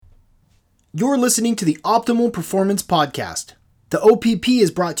You're listening to the Optimal Performance Podcast. The OPP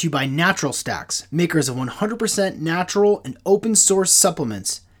is brought to you by Natural Stacks, makers of 100% natural and open source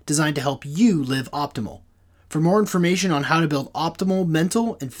supplements designed to help you live optimal. For more information on how to build optimal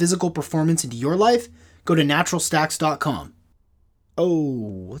mental and physical performance into your life, go to naturalstacks.com.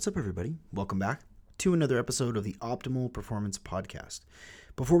 Oh, what's up, everybody? Welcome back to another episode of the Optimal Performance Podcast.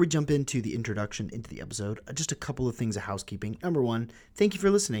 Before we jump into the introduction into the episode, just a couple of things of housekeeping. Number one, thank you for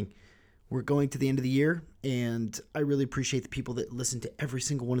listening. We're going to the end of the year, and I really appreciate the people that listen to every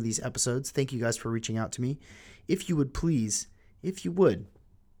single one of these episodes. Thank you guys for reaching out to me. If you would please,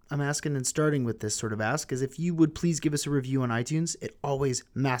 I'm asking and starting with this sort of ask, is if you would please give us a review on iTunes. It always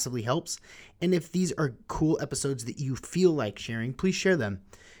massively helps. And if these are cool episodes that you feel like sharing, please share them.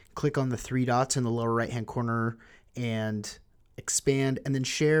 Click on the three dots in the lower right-hand corner and expand, and then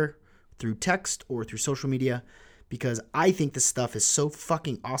share through text or through social media, because I think this stuff is so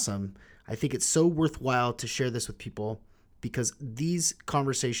fucking awesome. I think it's so worthwhile to share this with people because these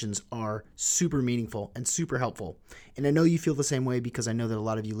conversations are super meaningful and super helpful. And I know you feel the same way because I know that a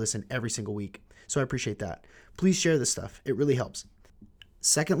lot of you listen every single week. So I appreciate that. Please share this stuff. It really helps.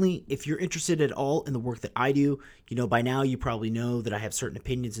 Secondly, if you're interested at all in the work that I do, by now you probably know that I have certain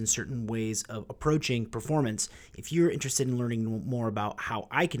opinions and certain ways of approaching performance. If you're interested in learning more about how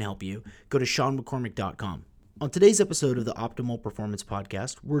I can help you, go to SeanMcCormick.com. On today's episode of the Optimal Performance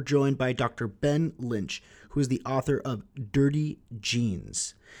Podcast, we're joined by Dr. Ben Lynch, who is the author of Dirty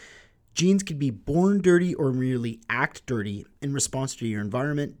Genes. Genes can be born dirty or merely act dirty in response to your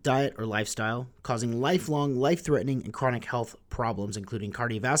environment, diet, or lifestyle, causing lifelong, life-threatening, and chronic health problems, including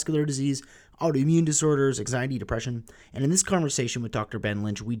cardiovascular disease, autoimmune disorders, anxiety, depression. And in this conversation with Dr. Ben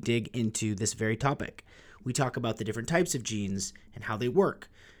Lynch, we dig into this very topic. We talk about the different types of genes and how they work.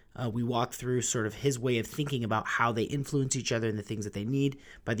 We walk through sort of his way of thinking about how they influence each other and the things that they need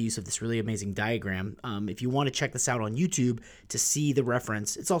by the use of this really amazing diagram. If you want to check this out on YouTube to see the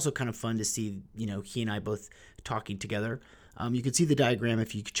reference, it's also kind of fun to see, he and I both talking together. You can see the diagram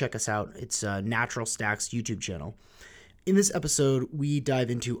if you check us out. It's Natural Stacks YouTube channel. In this episode, we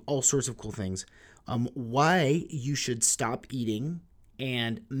dive into all sorts of cool things. Why you should stop eating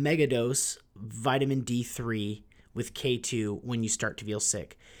and megadose vitamin D3 with K2 when you start to feel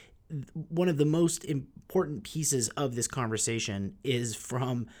sick. One of the most important pieces of this conversation is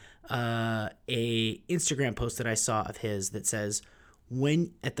from a Instagram post that I saw of his that says,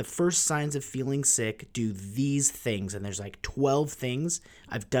 when at the first signs of feeling sick, do these things. And there's like 12 things.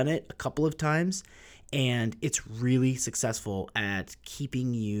 I've done it a couple of times, and it's really successful at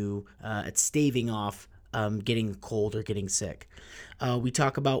keeping you, at staving off getting cold or getting sick. We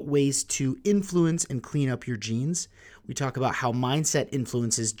talk about ways to influence and clean up your genes. We talk about how mindset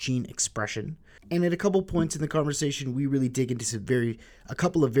influences gene expression. And at a couple points in the conversation, we really dig into a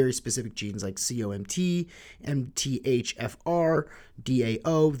couple of very specific genes like COMT, MTHFR,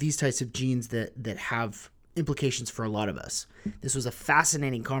 DAO, these types of genes that have implications for a lot of us. This was a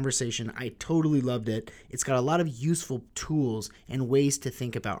fascinating conversation. I totally loved it. It's got a lot of useful tools and ways to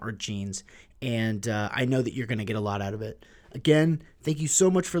think about our genes, and I know that you're going to get a lot out of it. Again, thank you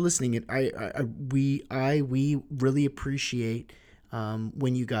so much for listening. We really appreciate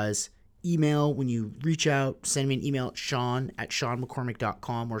when you guys email, when you reach out, send me an email at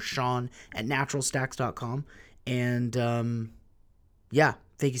Sean@SeanMcCormick.com or Sean@NaturalStacks.com. And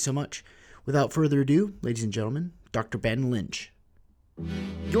thank you so much. Without further ado, ladies and gentlemen, Dr. Ben Lynch.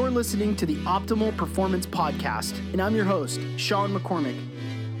 You're listening to the Optimal Performance Podcast, and I'm your host, Sean McCormick.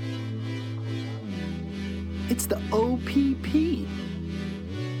 It's the OPP.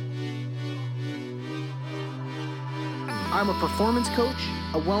 I'm a performance coach,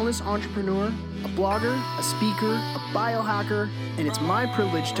 a wellness entrepreneur, a blogger, a speaker, a biohacker, and it's my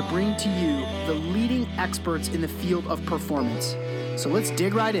privilege to bring to you the leading experts in the field of performance. So let's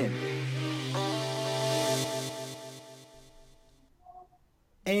dig right in.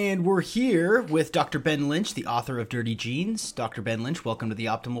 And we're here with Dr. Ben Lynch, the author of Dirty Genes. Dr. Ben Lynch, welcome to the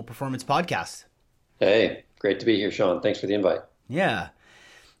Optimal Performance Podcast. Hey, great to be here, Sean. Thanks for the invite. Yeah.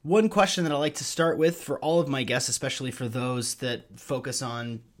 One question that I like to start with for all of my guests, especially for those that focus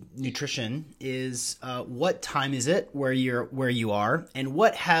on nutrition, is what time is it where you are, and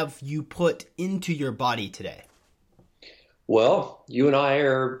what have you put into your body today? Well, you and I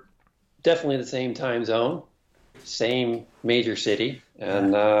are definitely the same time zone, same major city,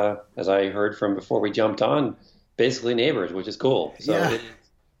 and as I heard from before we jumped on, basically neighbors, which is cool. So It's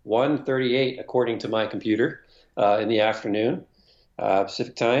 1:38 according to my computer in the afternoon,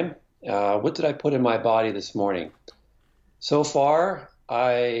 Pacific time. What did I put in my body this morning? So far,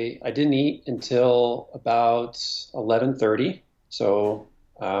 I didn't eat until about 11:30. So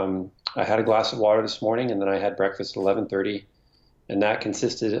I had a glass of water this morning, and then I had breakfast at 11:30, and that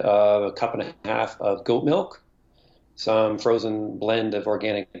consisted of a cup and a half of goat milk, some frozen blend of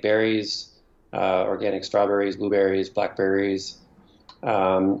organic berries, organic strawberries, blueberries, blackberries,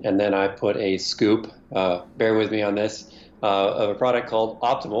 and then I put a scoop, bear with me on this, of a product called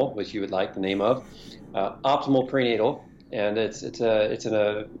Optimal, which you would like the name of, Optimal Prenatal, and it's in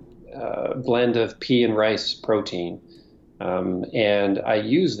a blend of pea and rice protein, and I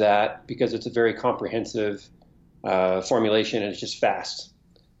use that because it's a very comprehensive formulation and it's just fast.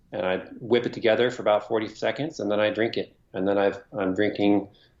 And I whip it together for about 40 seconds, and then I drink it, and then I'm drinking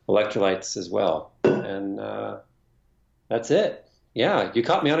electrolytes as well, and that's it. Yeah, you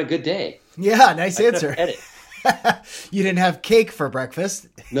caught me on a good day. Yeah, nice I answer. You didn't have cake for breakfast.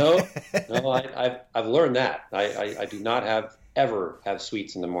 No, I've learned that. I do not ever have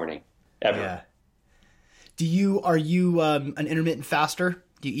sweets in the morning, ever. Yeah. Are you an intermittent faster?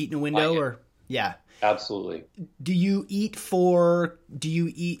 Do you eat in a window or? Yeah. Absolutely. Do you eat for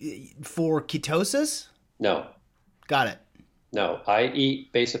ketosis? No. Got it. No, I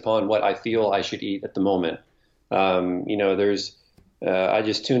eat based upon what I feel I should eat at the moment. I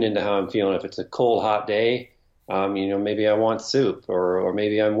just tune into how I'm feeling. If it's a cold, hot day, maybe I want soup, or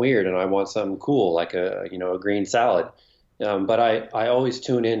maybe I'm weird and I want something cool like a green salad. But I always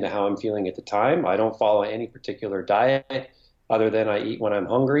tune into how I'm feeling at the time. I don't follow any particular diet other than I eat when I'm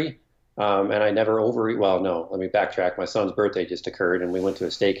hungry. And I never overeat. Well, no, let me backtrack. My son's birthday just occurred and we went to a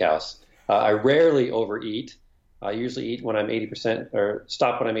steakhouse. I rarely overeat. I usually eat when I'm 80% or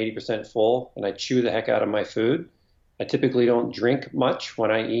stop when I'm 80% full, and I chew the heck out of my food. I typically don't drink much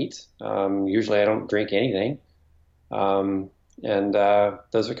when I eat. Usually I don't drink anything. And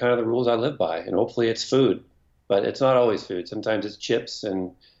those are kind of the rules I live by. And hopefully it's food, but it's not always food. Sometimes it's chips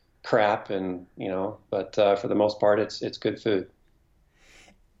and crap but for the most part, it's good food.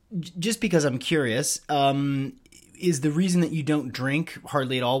 Just because I'm curious, is the reason that you don't drink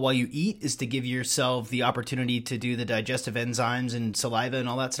hardly at all while you eat is to give yourself the opportunity to do the digestive enzymes and saliva and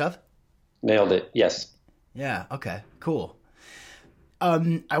all that stuff? Nailed it. Yes. Yeah. Okay, cool.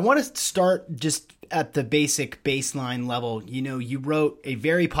 I want to start just at the basic baseline level. You wrote a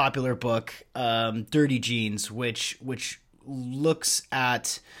very popular book, Dirty Genes, which looks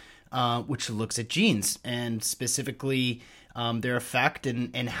at genes and specifically their effect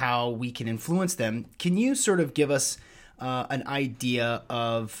and how we can influence them. Can you sort of give us an idea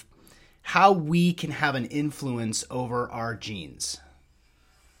of how we can have an influence over our genes?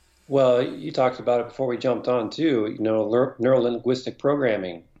 Well, you talked about it before we jumped on too. Neuro-linguistic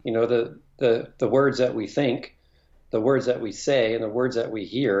programming. The words that we think, the words that we say, and the words that we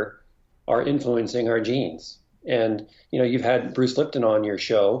hear are influencing our genes. And you've had Bruce Lipton on your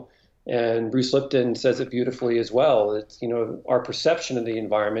show, and Bruce Lipton says it beautifully as well. It's our perception of the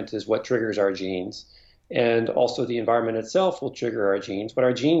environment is what triggers our genes, and also the environment itself will trigger our genes. But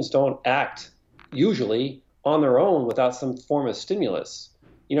our genes don't act usually on their own without some form of stimulus.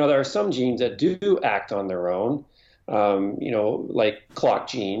 There are some genes that do act on their own, like clock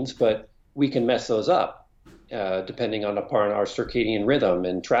genes, but we can mess those up depending on our circadian rhythm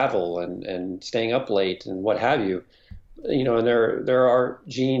and travel and staying up late and what have you. And there are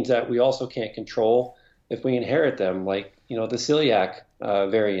genes that we also can't control if we inherit them, like the celiac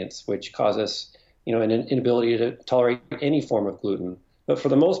variants, which cause us an inability to tolerate any form of gluten. But for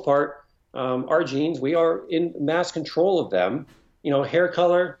the most part, our genes, we are in mass control of them. Hair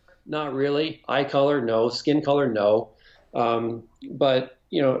color, not really. Eye color, no. Skin color, no. But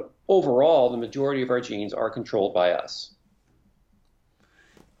overall, the majority of our genes are controlled by us.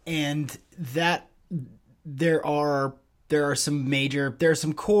 And that there are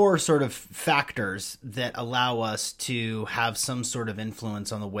some core sort of factors that allow us to have some sort of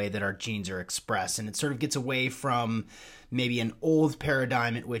influence on the way that our genes are expressed. And it sort of gets away from maybe an old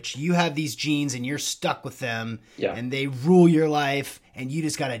paradigm at which you have these genes and you're stuck with them and they rule your life and you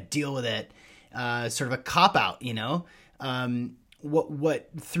just got to deal with it. Sort of a cop out, what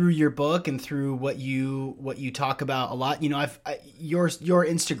through your book and through what you talk about a lot, your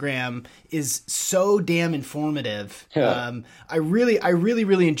Instagram is so damn informative. I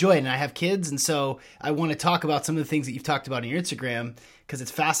really enjoy it, and I have kids, and so I want to talk about some of the things that you've talked about on your Instagram because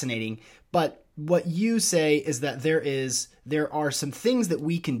it's fascinating. But what you say is that there are some things that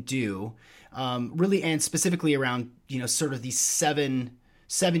we can do, really, and specifically around sort of these seven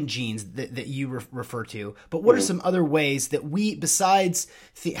genes that you refer to, but what are some other ways that we, besides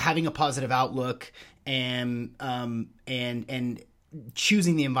having a positive outlook and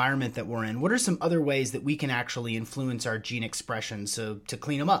choosing the environment that we're in, what are some other ways that we can actually influence our gene expression to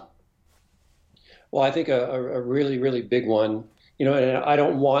clean them up? Well, I think a really, really big one and I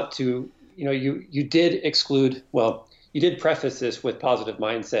don't want to, you did exclude, well, you did preface this with positive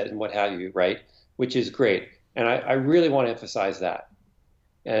mindset and what have you, right? Which is great. And I really want to emphasize that.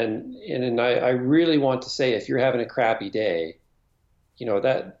 And I really want to say, if you're having a crappy day,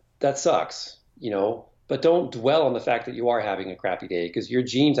 that sucks, but don't dwell on the fact that you are having a crappy day, because your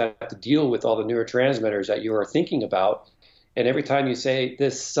genes have to deal with all the neurotransmitters that you are thinking about. And every time you say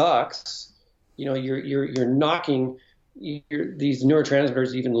this sucks, you're knocking these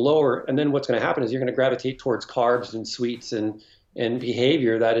neurotransmitters even lower. And then what's going to happen is you're going to gravitate towards carbs and sweets and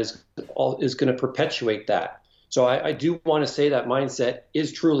behavior that is going to perpetuate that. So I do want to say that mindset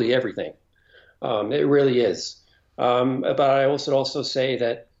is truly everything. It really is. But I also say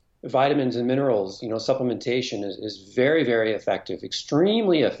that vitamins and minerals, supplementation is very, very effective,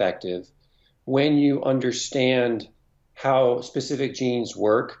 extremely effective when you understand how specific genes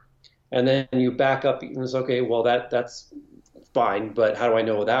work. And then you back up and it's okay, well, that's fine, but how do I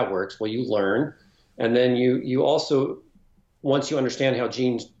know that works? Well, you learn. And then you also, once you understand how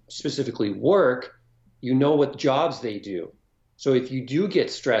genes specifically work, you know what jobs they do. So if you do get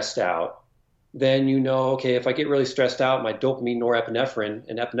stressed out, then okay, if I get really stressed out, my dopamine, norepinephrine,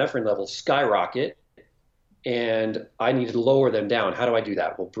 and epinephrine levels skyrocket, and I need to lower them down. How do I do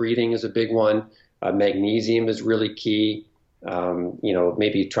that? Well, breathing is a big one. Magnesium is really key.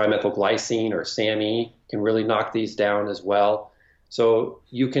 Maybe trimethylglycine or SAMe can really knock these down as well. So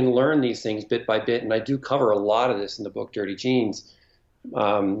you can learn these things bit by bit, and I do cover a lot of this in the book, Dirty Genes.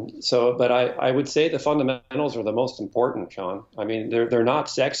 But I would say the fundamentals are the most important, Sean. I mean, they're not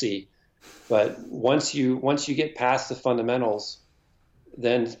sexy, but once you get past the fundamentals,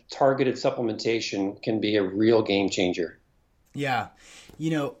 then targeted supplementation can be a real game changer. Yeah.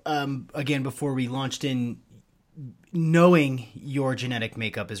 Again, before we launched in, knowing your genetic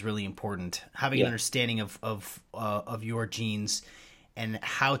makeup is really important. Having an understanding of your genes and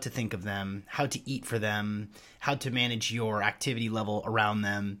how to think of them, how to eat for them, how to manage your activity level around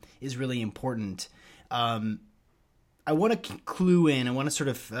them is really important. I want to clue in. I want to sort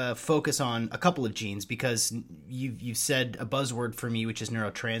of focus on a couple of genes, because you've said a buzzword for me, which is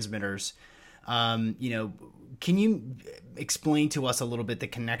neurotransmitters. Can you explain to us a little bit the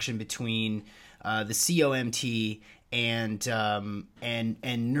connection between the COMT and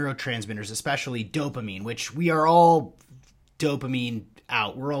neurotransmitters, especially dopamine, which we are all dopamine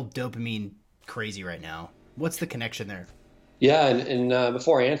out. We're all dopamine crazy right now. What's the connection there? Yeah, and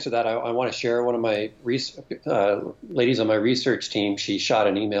before I answer that, I want to share one of my ladies on my research team. She shot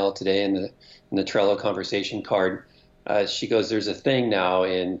an email today in the Trello conversation card. She goes, "There's a thing now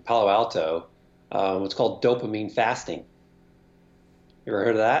in Palo Alto. It's called dopamine fasting. You ever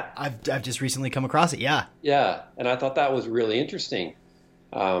heard of that?" I've just recently come across it. Yeah. Yeah, and I thought that was really interesting.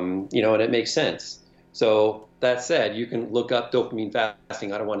 And it makes sense. So that said, you can look up dopamine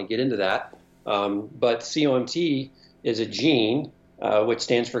fasting. I don't want to get into that. But COMT is a gene which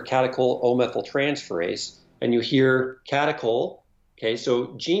stands for catechol O-methyltransferase, and you hear catechol. Okay,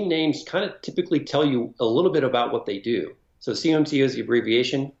 so gene names kind of typically tell you a little bit about what they do. So COMT is the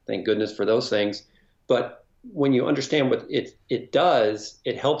abbreviation. Thank goodness for those things. But when you understand what it does,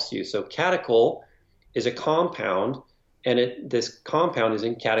 it helps you. So catechol is a compound, and this compound is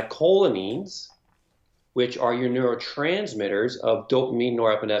in catecholamines, which are your neurotransmitters of dopamine,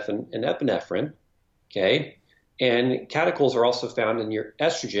 norepinephrine, and epinephrine. Okay. And catechols are also found in your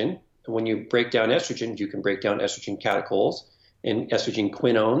estrogen. And when you break down estrogen, you can break down estrogen catechols, and estrogen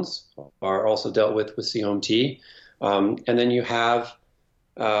quinones are also dealt with COMT. And then you have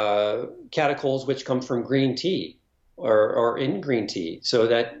catechols, which come from green tea or in green tea. So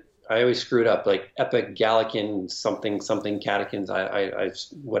that I always screw it up, like epigallocin something catechins, I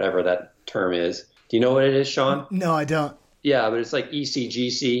whatever that term is. Do you know what it is, Sean? No, I don't. Yeah, but it's like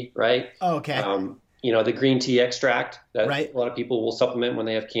ECGC, right? Oh, okay. The green tea extract that right. A lot of people will supplement when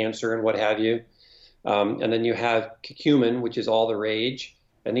they have cancer and what have you. And then you have curcumin, which is all the rage,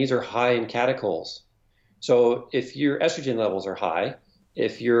 and these are high in catechols. So if your estrogen levels are high,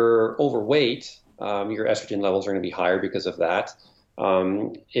 if you're overweight, your estrogen levels are going to be higher because of that.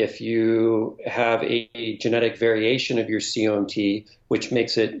 If you have a genetic variation of your COMT, which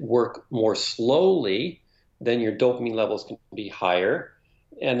makes it work more slowly, then your dopamine levels can be higher.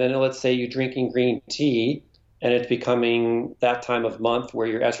 And then let's say you're drinking green tea and it's becoming that time of month where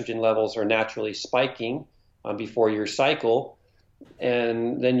your estrogen levels are naturally spiking before your cycle.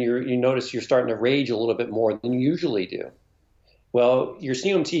 And then you notice you're starting to rage a little bit more than you usually do. Well, your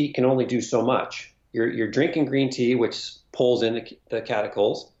COMT can only do so much. You're drinking green tea, which pulls in the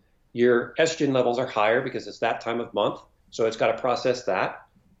catechols. Your estrogen levels are higher because it's that time of month, so it's got to process that.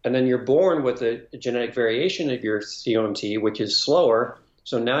 and then you're born with a genetic variation of your COMT, which is slower.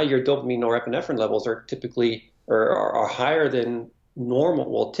 So now your dopamine norepinephrine levels are typically or are higher than normal,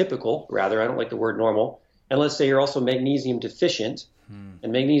 well, typical rather. I don't like the word normal. And let's say you're also magnesium deficient,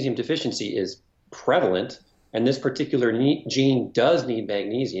 and magnesium deficiency is prevalent, and this particular gene does need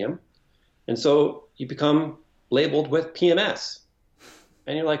magnesium. And so you become labeled with PMS.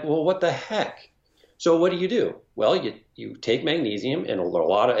 And you're like, well, what the heck? So what do? Well, you take magnesium, and a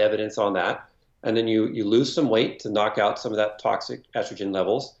lot of evidence on that, and then you lose some weight to knock out some of that toxic estrogen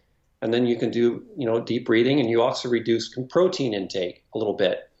levels. And then you can do, deep breathing, and you also reduce protein intake a little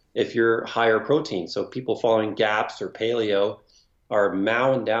bit if you're higher protein. So people following GAPS or paleo are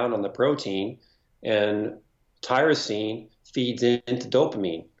mowing down on the protein, and tyrosine feeds into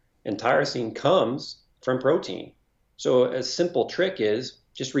dopamine, and tyrosine comes from protein. So a simple trick is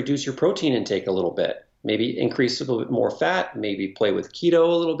just reduce your protein intake a little bit. Maybe increase a little bit more fat, maybe play with keto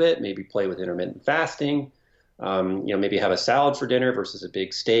a little bit, maybe play with intermittent fasting, maybe have a salad for dinner versus a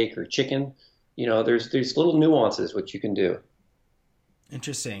big steak or chicken. There's little nuances which you can do.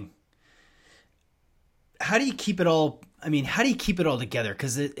 Interesting. How do you keep it all? I mean, how do you keep it all together?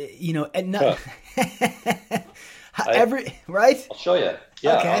 Because right? I'll show you.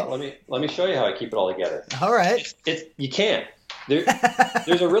 Yeah. Okay. Let me show you how I keep it all together. All right. You can't.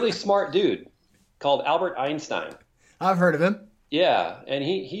 There's a really smart dude called Albert Einstein. I've heard of him. Yeah, and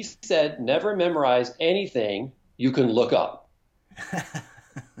he said never memorize anything you can look up.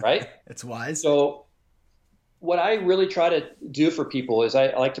 Right? That's wise. So what I really try to do for people is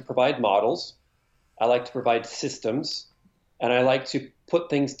I like to provide models, I like to provide systems, and I like to put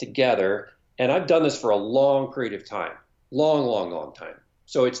things together. And I've done this for a long period of time, long time.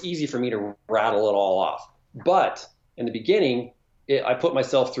 So it's easy for me to rattle it all off. But in the beginning, I put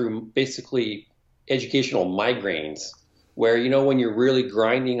myself through basically educational migraines where, when you're really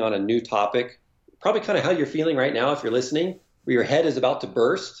grinding on a new topic, probably kind of how you're feeling right now if you're listening, where your head is about to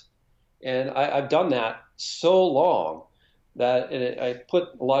burst. And I've done that so long that I put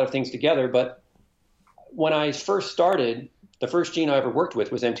a lot of things together. But when I first started, the first gene I ever worked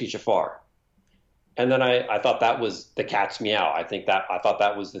with was MTHFR. And then I thought that was the cat's meow. I thought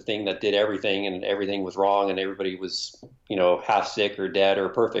that was the thing that did everything, and everything was wrong, and everybody was, half sick or dead or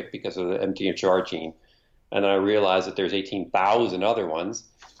perfect because of the MTHFR gene. And then I realized that there's 18,000 other ones.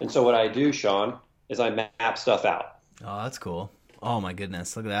 And so what I do, Sean, is I map stuff out. Oh, that's cool. Oh my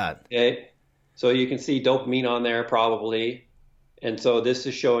goodness, look at that. Okay. So you can see dopamine on there probably. And so this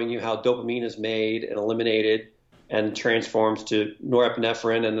is showing you how dopamine is made and eliminated and transforms to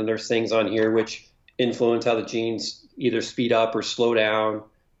norepinephrine. And then there's things on here which influence how the genes either speed up or slow down,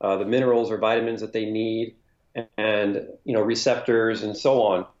 the minerals or vitamins that they need, and receptors and so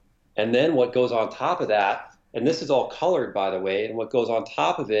on. And then what goes on top of that, and this is all colored, by the way, and what goes on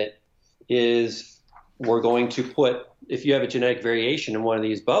top of it is we're going to put, if you have a genetic variation in one of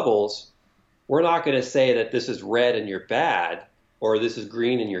these bubbles, we're not going to say that this is red and you're bad or this is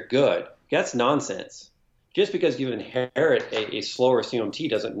green and you're good. That's nonsense. Just because you inherit a slower COMT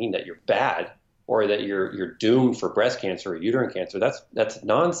doesn't mean that you're bad or that you're doomed for breast cancer or uterine cancer. That's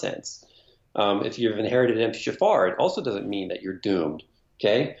nonsense. If you've inherited MTHFR, it also doesn't mean that you're doomed.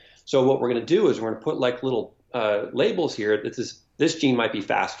 Okay. So what we're going to do is we're going to put like little labels here. This gene might be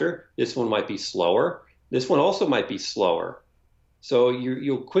faster. This one might be slower. This one also might be slower. So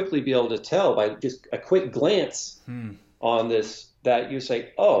you'll quickly be able to tell by just a quick glance on this that you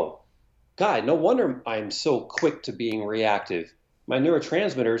say, oh, God, no wonder I'm so quick to being reactive. My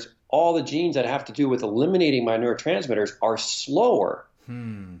neurotransmitters, all the genes that have to do with eliminating my neurotransmitters are slower.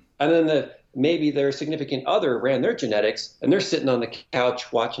 And then maybe their significant other ran their genetics and they're sitting on the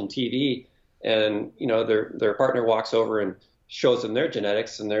couch watching TV and, their partner walks over and shows them their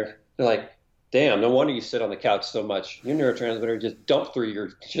genetics and they're like, damn, no wonder you sit on the couch so much. Your neurotransmitter just dumped through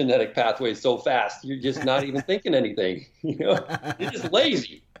your genetic pathways so fast. You're just not even thinking anything. You're just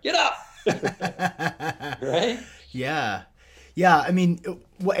lazy. Get up. Right? Yeah. Yeah. I mean,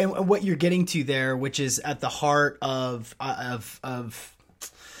 what you're getting to there, which is at the heart of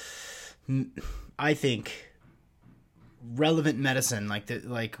I think, relevant medicine,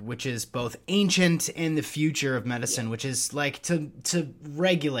 which is both ancient and the future of medicine, which is like to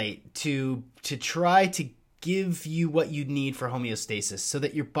regulate, to try to give you what you need for homeostasis so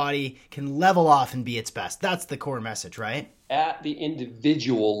that your body can level off and be its best. That's the core message, right? At the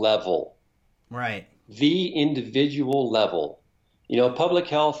individual level. Right. The individual level. Public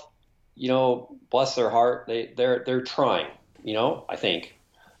health, bless their heart, they're trying, I think.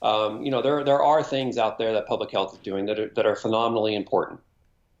 There are things out there that public health is doing that are phenomenally important,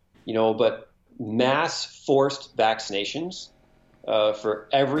 but mass forced vaccinations for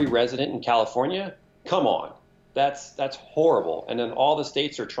every resident in California. Come on, that's horrible. And then all the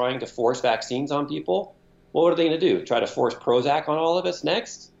states are trying to force vaccines on people. Well, what are they going to do? Try to force Prozac on all of us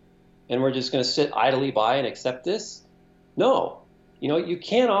next? And we're just going to sit idly by and accept this? No. You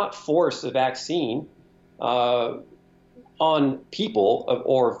cannot force a vaccine on people,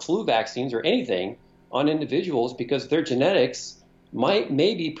 or flu vaccines or anything on individuals, because their genetics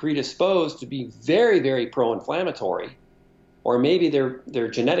may be predisposed to be very, very pro-inflammatory, or maybe they're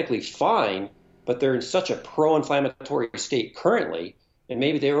genetically fine, but they're in such a pro-inflammatory state currently, and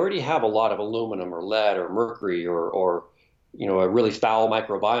maybe they already have a lot of aluminum or lead or mercury or a really foul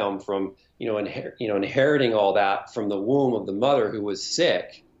microbiome from inheriting all that from the womb of the mother who was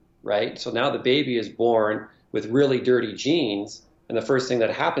sick, right? So now the baby is born with really dirty genes, and the first thing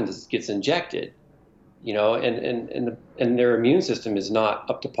that happens is it gets injected, and their immune system is not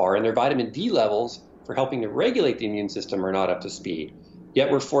up to par, and their vitamin D levels for helping to regulate the immune system are not up to speed.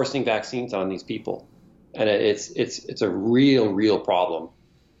 Yet we're forcing vaccines on these people, and it's a real problem,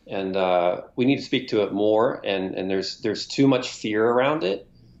 and we need to speak to it more. And there's too much fear around it,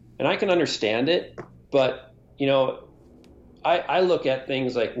 and I can understand it, but I look at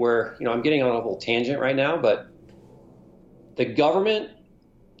things like where, I'm getting on a whole tangent right now, but the government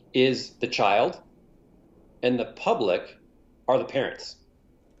is the child and the public are the parents.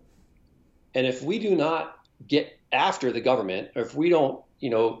 And if we do not get after the government, or if we don't,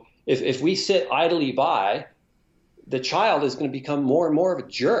 if we sit idly by, the child is going to become more and more of a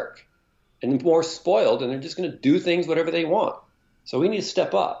jerk and more spoiled, and they're just going to do things whatever they want. So we need to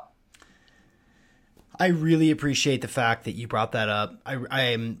step up. I really appreciate the fact that you brought that up. I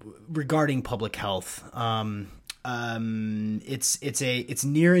am regarding public health. It's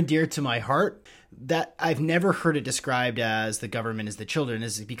near and dear to my heart. That I've never heard it described as the government is the children,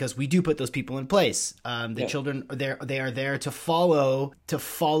 is because we do put those people in place. Children they are there to follow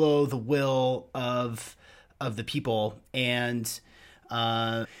the will of the people. And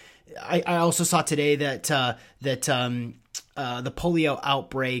I also saw today that the polio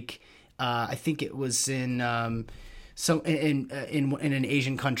outbreak, I think it was in an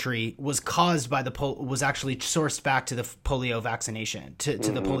Asian country, was caused by was actually sourced back to the polio vaccination, to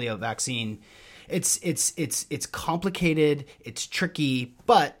the polio vaccine. It's complicated, it's tricky,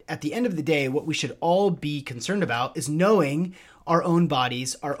 but at the end of the day, what we should all be concerned about is knowing our own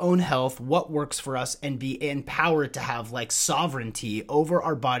bodies, our own health, what works for us, and be empowered to have sovereignty over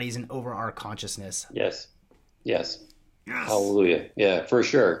our bodies and over our consciousness. Yes. Hallelujah. Yeah, for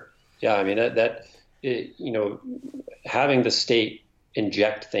sure. Yeah, I mean having the state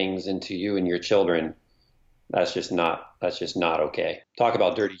inject things into you and your children, that's just not okay. Talk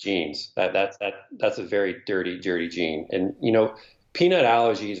about dirty genes. That's a very dirty gene. And peanut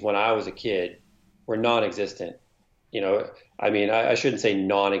allergies when I was a kid were non-existent. I shouldn't say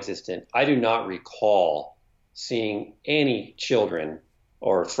non-existent. I do not recall seeing any children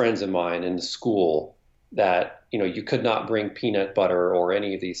or friends of mine in the school that you could not bring peanut butter or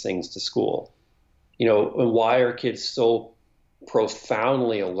any of these things to school. And why are kids so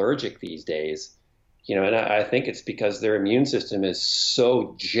profoundly allergic these days? And I think it's because their immune system is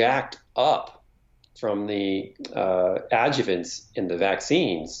so jacked up from the adjuvants in the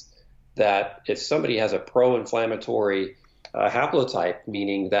vaccines that if somebody has a pro-inflammatory haplotype,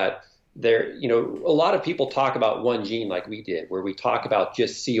 meaning that a lot of people talk about one gene like we did, where we talk about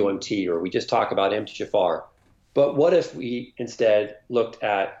just COMT or we just talk about MTHFR. But what if we instead looked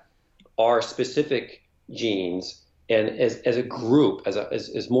at our specific genes and as a group,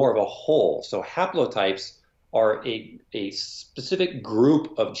 as more of a whole? So haplotypes are a specific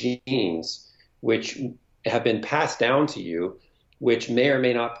group of genes which have been passed down to you, which may or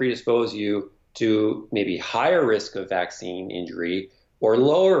may not predispose you to maybe higher risk of vaccine injury or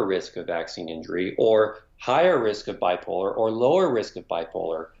lower risk of vaccine injury, or higher risk of bipolar or lower risk of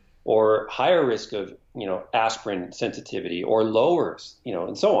bipolar, or higher risk of aspirin sensitivity or lowers,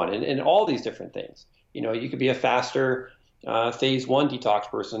 and so on, and all these different things. You could be a faster phase 1 detox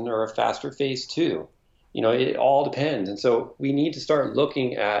person or a faster phase 2. It all depends. And so we need to start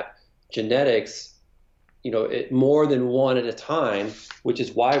looking at genetics, more than one at a time, which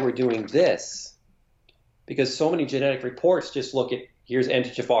is why we're doing this. Because so many genetic reports just look at, here's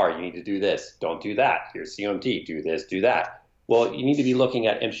MTHFR, you need to do this, don't do that. Here's COMT, do this, do that. Well, you need to be looking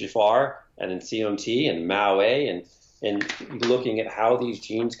at MTHFR and then COMT and MAO-A and looking at how these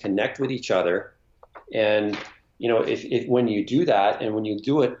genes connect with each other. And, if when you do that, and when you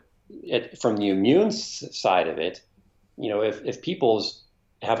do it from the immune side of it, if people's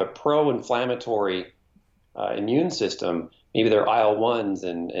have a pro-inflammatory immune system, maybe they're IL-1s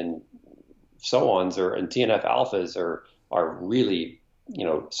and so on, and TNF alphas, or are really,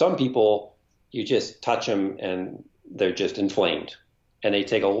 some people, you just touch them and they're just inflamed. And they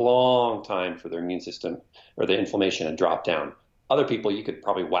take a long time for their immune system or the inflammation to drop down. Other people, you could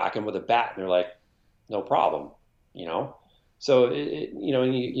probably whack them with a bat and they're like, no problem, you know? So,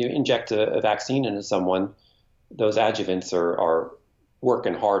 you inject a vaccine into someone, those adjuvants are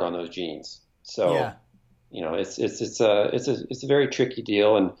working hard on those genes. So, Yeah. it's a very tricky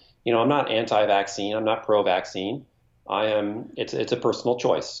deal. And, I'm not anti-vaccine. I'm not pro-vaccine. It's a personal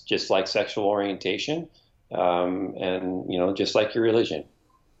choice, just like sexual orientation, and, just like your religion.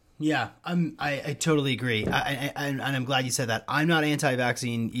 Yeah, I totally agree. And I'm glad you said that. I'm not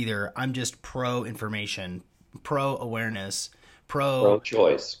anti-vaccine either. I'm just pro-information, pro-awareness,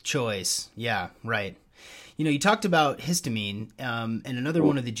 Pro-choice. pro-choice. Yeah, right. You talked about histamine, and another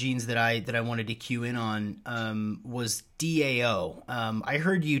one of the genes that I wanted to cue in on was DAO. I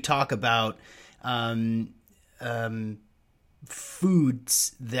heard you talk about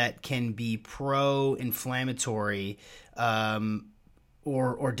foods that can be pro-inflammatory,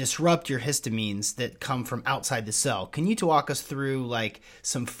 or disrupt your histamines that come from outside the cell. Can you walk us through like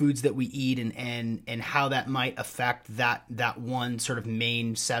some foods that we eat and how that might affect that one sort of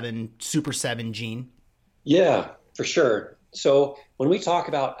main super seven gene? Yeah, for sure. So when we talk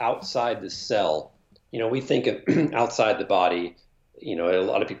about outside the cell, we think of outside the body, a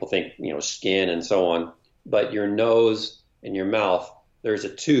lot of people think, skin and so on, but your nose and your mouth, there's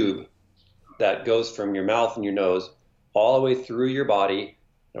a tube that goes from your mouth and your nose all the way through your body,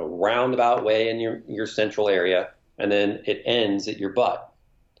 roundabout way in your central area, and then it ends at your butt.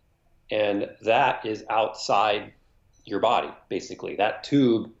 And that is outside your body, basically. That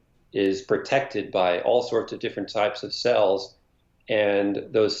tube is protected by all sorts of different types of cells, and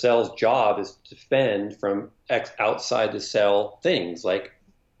those cells' job is to defend from outside the cell things like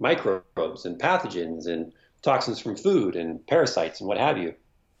microbes and pathogens and toxins from food and parasites and what have you.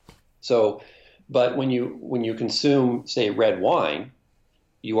 So, but when you consume, say, red wine,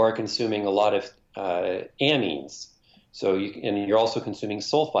 you are consuming a lot of amines. So you're also consuming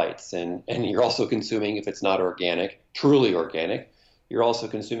sulfites, and you're also consuming, if it's not organic, truly organic, you're also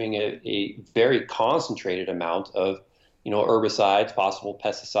consuming a very concentrated amount of, herbicides, possible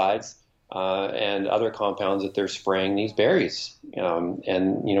pesticides, and other compounds that they're spraying these berries,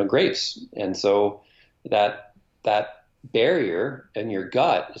 and grapes. And so that barrier in your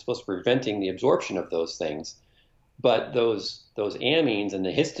gut is supposed to be preventing the absorption of those things. But those amines and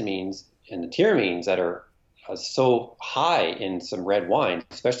the histamines and the tyramines that are so high in some red wine,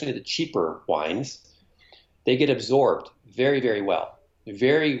 especially the cheaper wines, they get absorbed very, very well,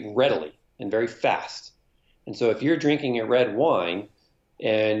 very readily and very fast. And so if you're drinking a red wine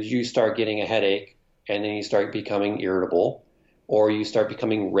and you start getting a headache and then you start becoming irritable, or you start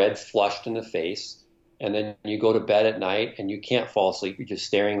becoming red flushed in the face, and then you go to bed at night and you can't fall asleep, you're just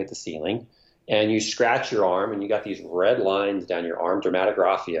staring at the ceiling, and you scratch your arm and you got these red lines down your arm,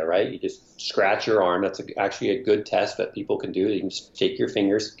 dermatographia, right? You just scratch your arm. That's actually a good test that people can do. You can just take your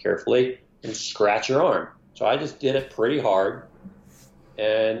fingers carefully and scratch your arm. So I just did it pretty hard,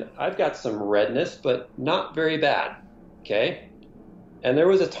 and I've got some redness, but not very bad, okay? And there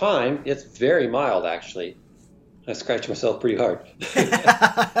was a time, it's very mild actually. I scratched myself pretty hard.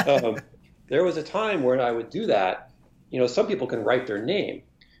 There was a time when I would do that. Some people can write their name.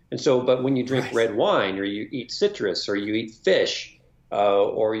 And so, but when you drink red wine, or you eat citrus, or you eat fish,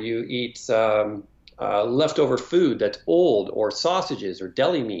 or you eat leftover food that's old, or sausages, or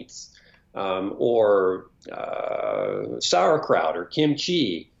deli meats, or sauerkraut, or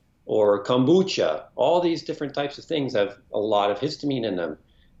kimchi, or kombucha, all these different types of things have a lot of histamine in them.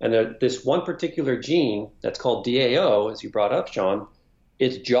 And this one particular gene that's called DAO, as you brought up, Sean,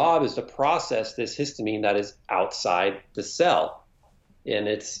 its job is to process this histamine that is outside the cell. And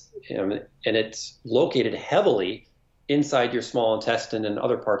it's located heavily inside your small intestine and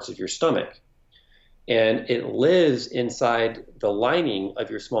other parts of your stomach. And it lives inside the lining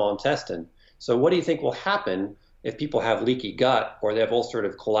of your small intestine. So what do you think will happen if people have leaky gut, or they have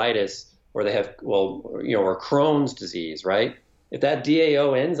ulcerative colitis, or they have, or Crohn's disease, right? If that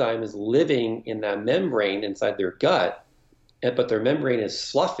DAO enzyme is living in that membrane inside their gut, but their membrane is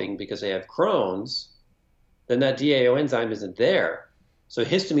sloughing because they have Crohn's, then that DAO enzyme isn't there. So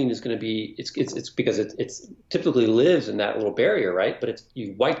histamine is going to be, it's because it's typically lives in that little barrier, right? But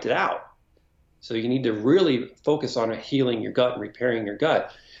you wiped it out. So you need to really focus on healing your gut and repairing your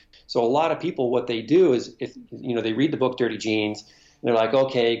gut. So a lot of people, what they do is, if they read the book Dirty Genes, and they're like,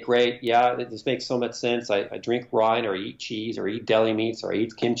 okay, great, yeah, this makes so much sense. I drink wine, or I eat cheese, or eat deli meats, or I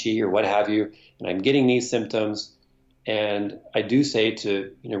eat kimchi, or what have you, and I'm getting these symptoms. And I do say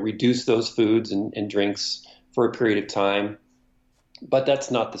to reduce those foods and drinks for a period of time, but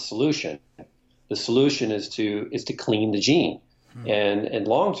that's not the solution. The solution is to clean the gene and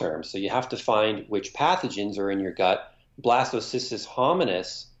long term. So you have to find which pathogens are in your gut. Blastocystis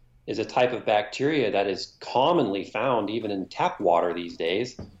hominis is a type of bacteria that is commonly found even in tap water these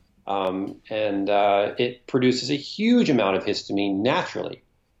days. It produces a huge amount of histamine naturally.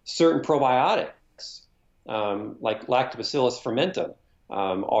 Certain probiotics, like Lactobacillus fermentum,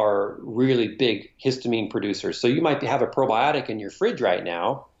 are really big histamine producers. So you might have a probiotic in your fridge right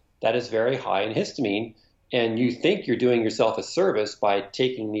now that is very high in histamine, and you think you're doing yourself a service by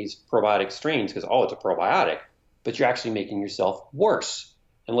taking these probiotic strains because, oh, it's a probiotic, but you're actually making yourself worse.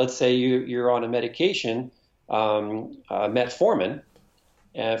 And let's say you're on a medication, metformin,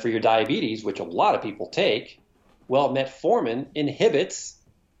 for your diabetes, which a lot of people take. Well, metformin inhibits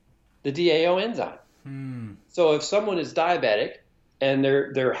the DAO enzyme. So if someone is diabetic and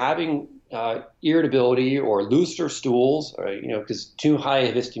they're having irritability or looser stools, or, because too high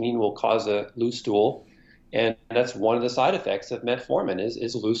of histamine will cause a loose stool, and that's one of the side effects of metformin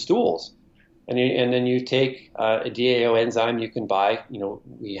is loose stools. And then you take a DAO enzyme you can buy.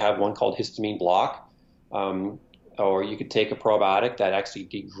 We have one called histamine block, or you could take a probiotic that actually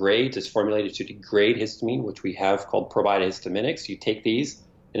degrades. It's formulated to degrade histamine, which we have called probiotic histaminics. You take these,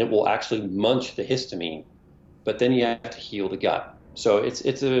 and it will actually munch the histamine, but then you have to heal the gut. So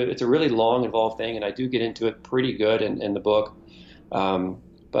it's a really long, involved thing, and I do get into it pretty good in the book.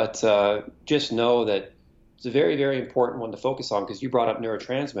 But just know that it's a very, very important one to focus on, because you brought up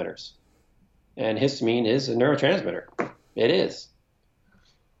neurotransmitters, and histamine is a neurotransmitter. It is.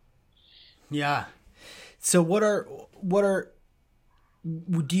 Yeah. So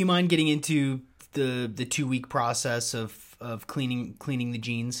do you mind getting into the 2-week process of cleaning the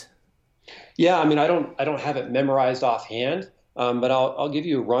genes? Yeah, I mean, I don't have it memorized offhand, but I'll give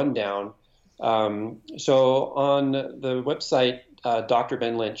you a rundown. So on the website,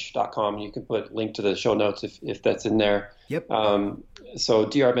 drbenlynch.com, you can put link to the show notes if that's in there. Yep. So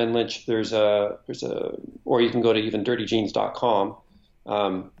Dr. Ben Lynch, or you can go to even dirtygenes.com.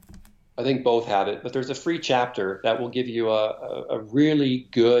 I think both have it, but there's a free chapter that will give you a really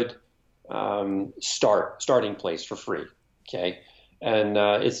good starting place for free. Okay. And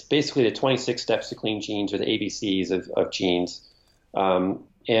it's basically the 26 steps to clean genes, or the ABCs of genes.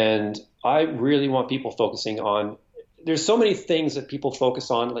 And I really want people focusing on, there's so many things that people focus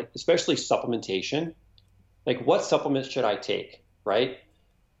on, like especially supplementation. Like, what supplements should I take, right?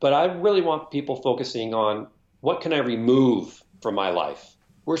 But I really want people focusing on, what can I remove from my life?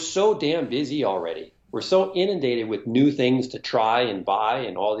 We're so damn busy already. We're so inundated with new things to try and buy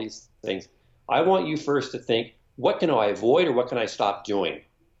and all these things. I want you first to think, what can I avoid, or what can I stop doing?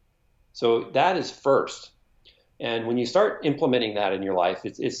 So that is first. And when you start implementing that in your life,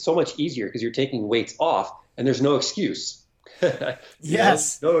 it's so much easier, because you're taking weights off and there's no excuse.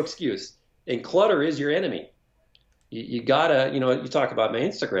 Yes. No excuse. And clutter is your enemy. You gotta, you talk about my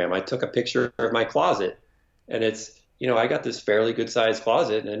Instagram. I took a picture of my closet, and it's, I got this fairly good sized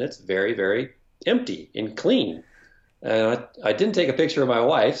closet, and it's very, very empty and clean. And I didn't take a picture of my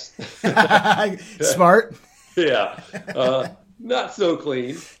wife's. Smart. Yeah. Not so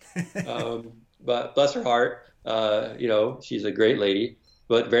clean. But bless her heart, she's a great lady,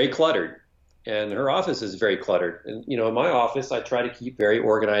 but very cluttered. And her office is very cluttered. And, in my office, I try to keep very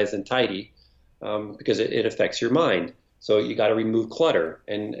organized and tidy, because it affects your mind. So you got to remove clutter,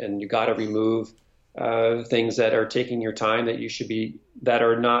 and you got to remove things that are taking your time, that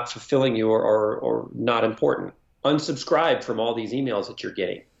are not fulfilling you, or not important. Unsubscribe from all these emails that you're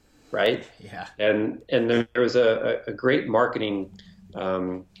getting, right? Yeah. And there was a great marketing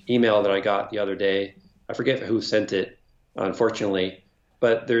email that I got the other day. I forget who sent it, unfortunately,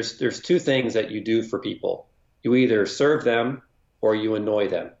 but there's two things that you do for people. You either serve them or you annoy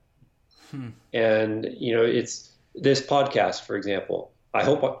them. And, it's this podcast, for example. I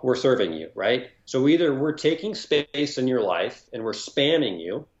hope we're serving you, right? So either we're taking space in your life and we're spamming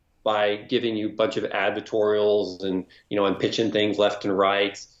you by giving you a bunch of advertorials, and, I'm pitching things left and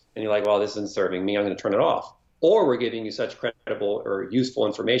right, and you're like, well, this isn't serving me, I'm going to turn it off. Or we're giving you such credible or useful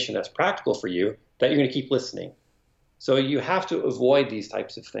information that's practical for you that you're going to keep listening. So you have to avoid these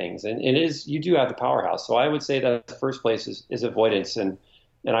types of things. And you do have the powerhouse. So I would say that the first place is avoidance. And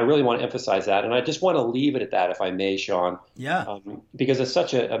I really want to emphasize that. And I just want to leave it at that, if I may, Sean. Yeah. Because it's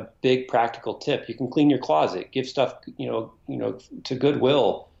such a big practical tip. You can clean your closet, give stuff, to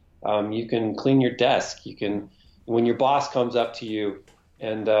Goodwill. You can clean your desk. You can, when your boss comes up to you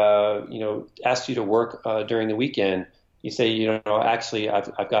and, asks you to work during the weekend, you say, actually,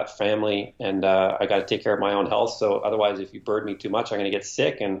 I've got family, and I got to take care of my own health. So otherwise, if you burden me too much, I'm going to get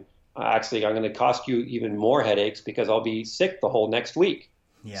sick, and actually, I'm going to cost you even more headaches because I'll be sick the whole next week.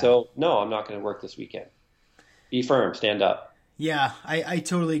 Yeah. So no, I'm not going to work this weekend. Be firm, stand up. Yeah, I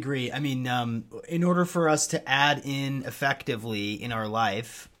totally agree. I mean, in order for us to add in effectively in our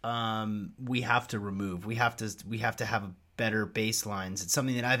life, we have to remove. We have to have better baselines. It's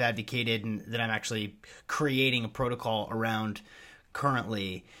something that I've advocated and that I'm actually creating a protocol around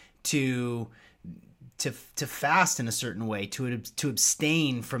currently to to fast in a certain way, to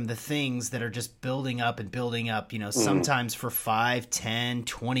abstain from the things that are just building up and building up, sometimes for 5, 10,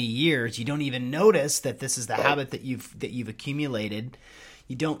 20 years. You don't even notice that this is the habit that you've accumulated.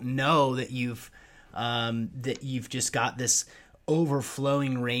 You don't know that you've just got this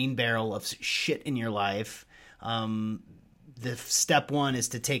overflowing rain barrel of shit in your life. The step one is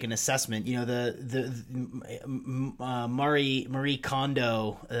to take an assessment. Marie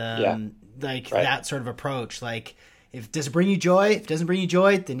Kondo, Yeah, like right. that sort of approach. Like, if does it bring you joy? If it doesn't bring you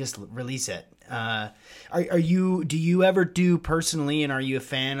joy, then just release it. Do you ever do personally, and are you a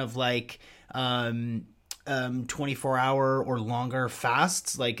fan of like 24-hour or longer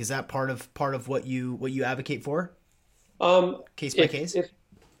fasts? Like, is that part of what you advocate for? Case by case. If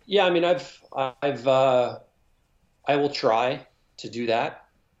yeah, I mean, I will try to do that,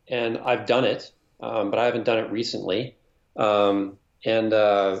 and I've done it, but I haven't done it recently. And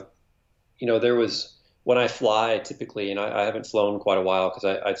there was when I fly typically, and I haven't flown quite a while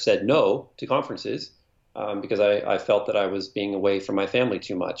because I've said no to conferences because I felt that I was being away from my family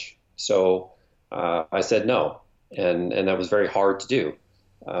too much. So I said no, and that was very hard to do.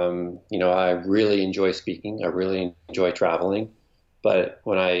 I really enjoy speaking. I really enjoy traveling, but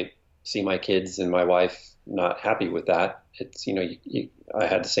when I see my kids and my wife not happy with that, it's I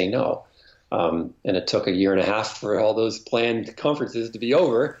had to say no. And it took a year and a half for all those planned conferences to be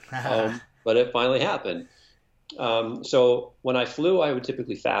over, but it finally happened. So when I flew, I would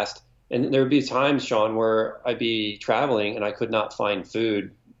typically fast, and there would be times, Sean, where I'd be traveling and I could not find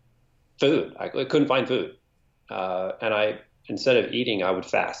food. I couldn't find food, and instead of eating, I would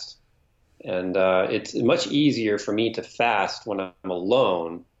fast. And it's much easier for me to fast when I'm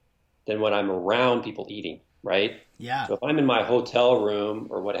alone than when I'm around people eating, right? Yeah. So if I'm in my hotel room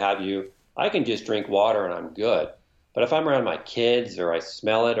or what have you, I can just drink water and I'm good. But if I'm around my kids or I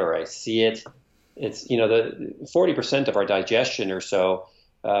smell it or I see it, it's the 40% of our digestion or so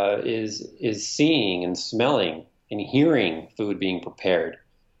is seeing and smelling and hearing food being prepared.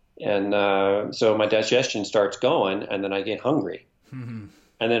 And so my digestion starts going, and then I get hungry. Mm-hmm.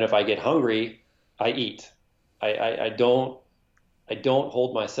 And then if I get hungry, I eat. I don't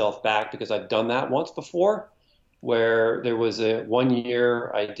hold myself back because I've done that once before, where there was one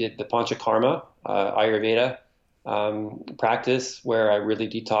year I did the Panchakarma Ayurveda practice where I really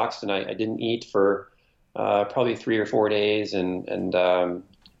detoxed and I didn't eat for probably 3 or 4 days and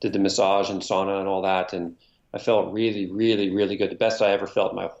did the massage and sauna and all that, and I felt really, really, really good. The best I ever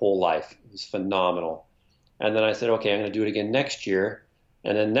felt in my whole life. It was phenomenal. And then I said, okay, I'm going to do it again next year.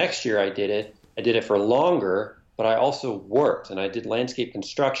 And then next year I did it. I did it for longer, but I also worked and I did landscape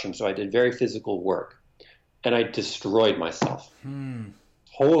construction. So I did very physical work and I destroyed myself,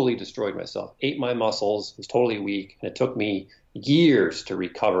 totally destroyed myself, ate my muscles, was totally weak. And it took me years to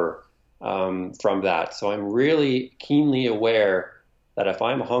recover from that. So I'm really keenly aware that if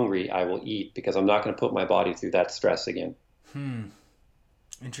I'm hungry, I will eat because I'm not going to put my body through that stress again.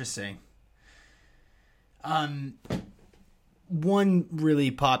 Interesting. One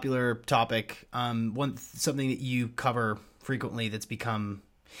really popular topic, something that you cover frequently that's become,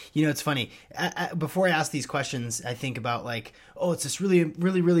 it's funny. Before I ask these questions, I think about like, oh, it's this really,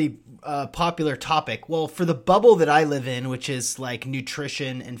 really, really popular topic. Well, for the bubble that I live in, which is like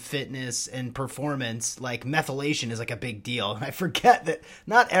nutrition and fitness and performance, like methylation is like a big deal. And I forget that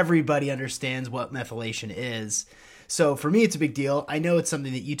not everybody understands what methylation is. So for me, it's a big deal. I know it's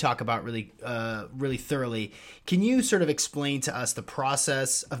something that you talk about really, really thoroughly. Can you sort of explain to us the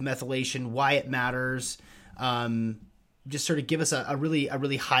process of methylation, why it matters? Just sort of give us a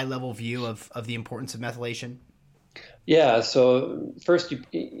really high level view of the importance of methylation. Yeah. So first,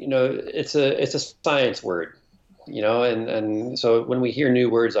 it's a science word, and so when we hear new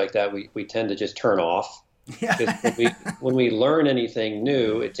words like that, we tend to just turn off. Yeah. Because when we learn anything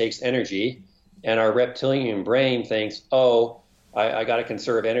new, it takes energy. And our reptilian brain thinks, oh, I got to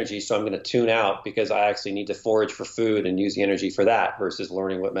conserve energy, so I'm going to tune out because I actually need to forage for food and use the energy for that versus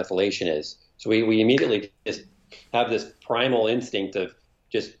learning what methylation is. So we immediately just have this primal instinct of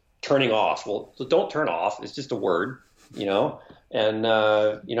just turning off. Well, so don't turn off. It's just a word, And,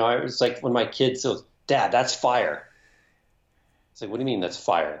 it's like when my kid says, Dad, that's fire. It's like, what do you mean that's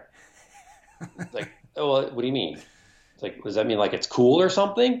fire? It's like, oh, well, what do you mean? It's like, does that mean like it's cool or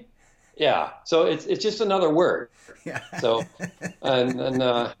something? Yeah. So it's just another word. Yeah. So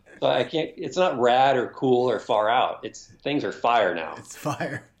so I can't. It's not rad or cool or far out. It's things are fire now. It's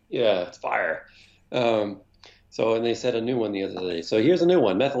fire. Yeah, it's fire. Um, so and they said a new one the other day. So here's a new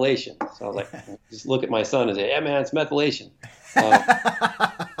one, methylation. So I was like, just look at my son and say, "Yeah, man, it's methylation."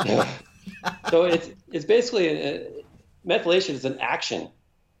 Uh, so it's basically methylation is an action,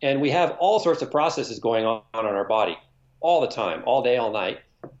 and we have all sorts of processes going on in our body all the time, all day, all night.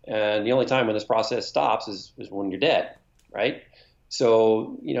 And the only time when this process stops is when you're dead, right?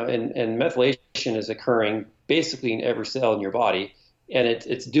 So, and methylation is occurring basically in every cell in your body, and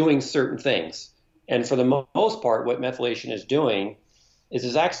it's doing certain things. And for the most part, what methylation is doing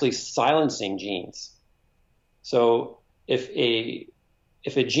is actually silencing genes. So if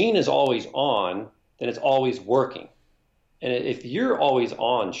a gene is always on, then it's always working. And if you're always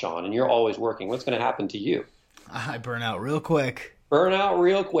on, Sean, and you're always working, what's going to happen to you? I burn out real quick. Burn out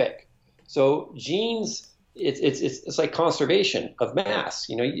real quick. So genes, it's like conservation of mass.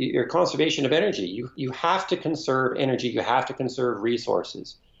 Your conservation of energy. You have to conserve energy. You have to conserve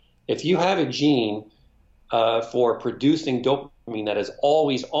resources. If you have a gene for producing dopamine that is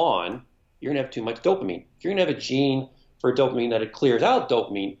always on, you're gonna have too much dopamine. If you're gonna have a gene for dopamine that it clears out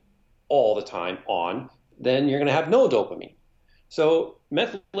dopamine all the time on, then you're gonna have no dopamine. So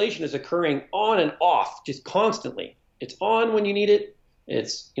methylation is occurring on and off, just constantly. It's on when you need it.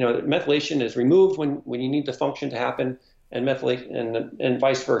 Methylation is removed when you need the function to happen, and methylation and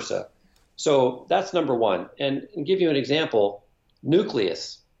vice versa. So that's number one. And give you an example,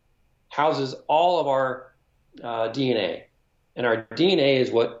 nucleus houses all of our DNA. And our DNA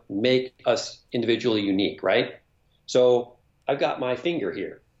is what make us individually unique, right? So I've got my finger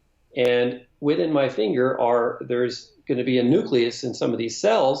here. And within my finger there's going to be a nucleus in some of these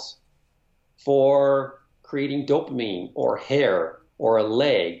cells for creating dopamine or hair or a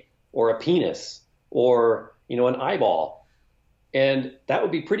leg or a penis or, an eyeball. And that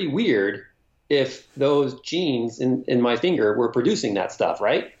would be pretty weird if those genes in my finger were producing that stuff,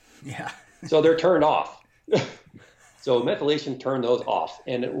 right? Yeah. So they're turned off. So methylation turned those off.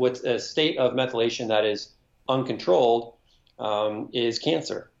 And what's a state of methylation that is uncontrolled is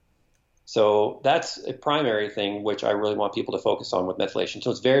cancer. So that's a primary thing which I really want people to focus on with methylation.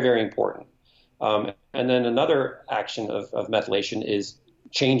 So it's very, very important. And then another action of methylation is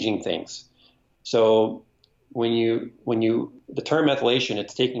changing things. So the term methylation,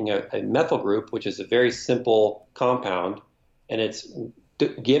 it's taking a methyl group, which is a very simple compound, and it's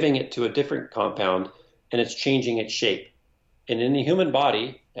giving it to a different compound, and it's changing its shape. And in the human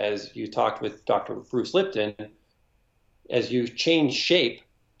body, as you talked with Dr. Bruce Lipton, as you change shape,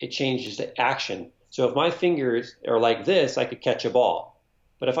 it changes the action. So if my fingers are like this, I could catch a ball.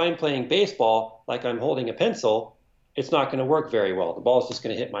 But if I'm playing baseball like I'm holding a pencil, it's not going to work very well. The ball is just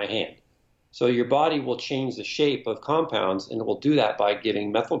going to hit my hand. So your body will change the shape of compounds, and it will do that by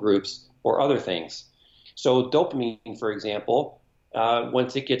giving methyl groups or other things. So dopamine, for example,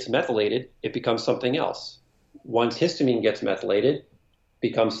 once it gets methylated, it becomes something else. Once histamine gets methylated, it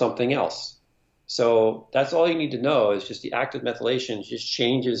becomes something else. So that's all you need to know is just the act of methylation just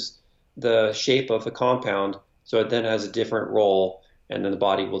changes the shape of the compound so it then has a different role, and then the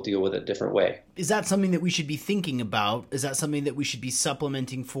body will deal with it a different way. Is that something that we should be thinking about? Is that something that we should be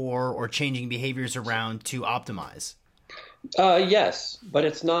supplementing for or changing behaviors around to optimize? Yes, but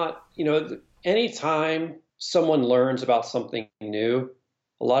it's not, anytime someone learns about something new,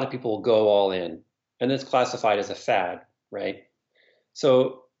 a lot of people will go all in, and it's classified as a fad, right?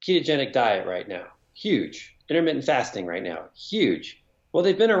 So ketogenic diet right now, huge. Intermittent fasting right now, huge. Well,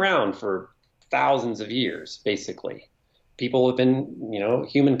 they've been around for thousands of years, basically. People have been,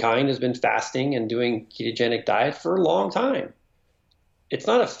 humankind has been fasting and doing ketogenic diet for a long time. It's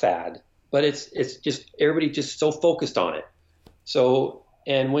not a fad, but it's just everybody just so focused on it. So,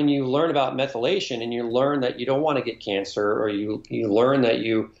 and when you learn about methylation and you learn that you don't want to get cancer, or you learn that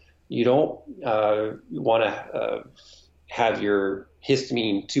you don't want to have your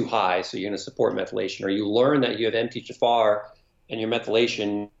histamine too high, so you're going to support methylation, or you learn that you have MTHFR and your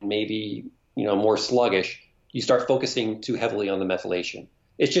methylation may be, more sluggish, you start focusing too heavily on the methylation.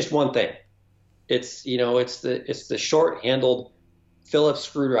 It's just one thing. It's the short-handled Phillips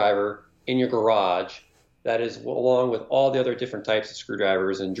screwdriver in your garage that is along with all the other different types of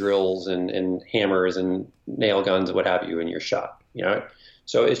screwdrivers and drills and hammers and nail guns and what have you in your shop.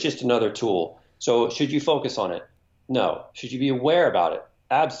 So it's just another tool. So should you focus on it? No. Should you be aware about it?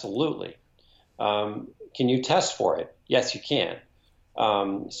 Absolutely. Can you test for it? Yes, you can.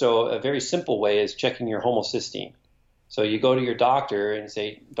 So a very simple way is checking your homocysteine. So you go to your doctor and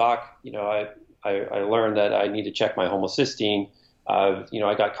say, Doc, I learned that I need to check my homocysteine. I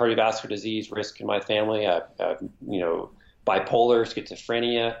got cardiovascular disease risk in my family. Bipolar,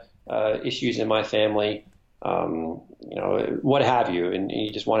 schizophrenia issues in my family, what have you, and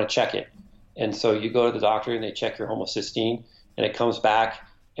you just want to check it. And so you go to the doctor and they check your homocysteine, and it comes back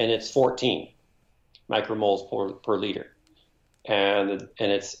and it's 14 micromoles per liter. And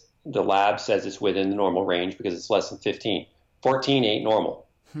it's the lab says it's within the normal range because it's less than 15. 14 ain't normal.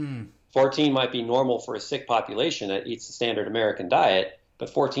 14 might be normal for a sick population that eats the standard American diet, but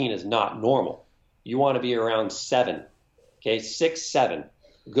 14 is not normal. You want to be around 7, okay, 6, 7,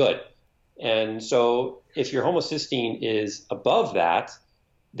 good. And so if your homocysteine is above that,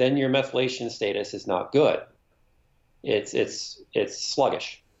 then your methylation status is not good. It's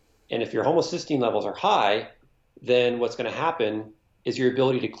sluggish. And if your homocysteine levels are high, then what's going to happen is your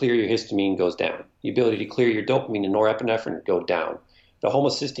ability to clear your histamine goes down. The ability to clear your dopamine and norepinephrine go down. The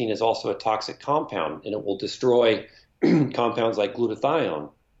homocysteine is also a toxic compound, and it will destroy compounds like glutathione,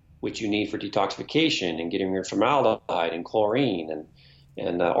 which you need for detoxification and getting rid of formaldehyde and chlorine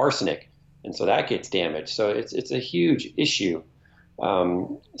and arsenic. And so that gets damaged. So it's a huge issue.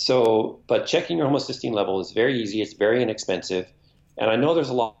 But checking your homocysteine level is very easy. It's very inexpensive. And I know there's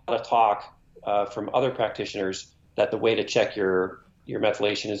a lot of talk from other practitioners that the way to check your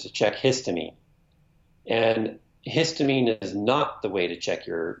methylation is to check histamine. And histamine is not the way to check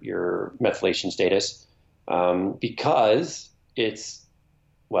your methylation status because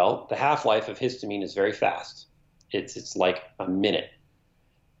the half-life of histamine is very fast. It's like a minute.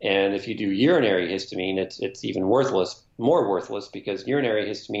 And if you do urinary histamine, it's even more worthless because urinary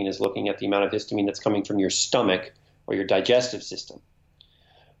histamine is looking at the amount of histamine that's coming from your stomach or your digestive system.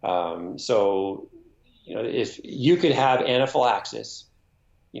 If you could have anaphylaxis,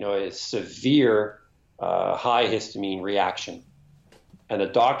 a severe high histamine reaction, and the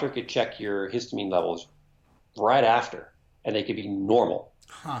doctor could check your histamine levels right after, and they could be normal.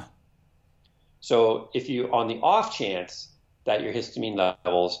 So if you, on the off chance that your histamine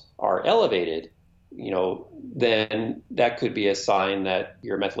levels are elevated, then that could be a sign that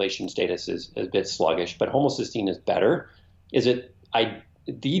your methylation status is a bit sluggish. But homocysteine is better. Is it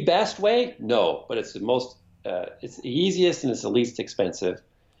the best way? No, but it's it's the easiest and it's the least expensive.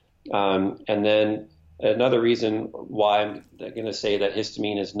 And then another reason why I'm going to say that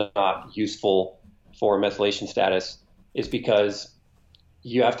histamine is not useful for methylation status is because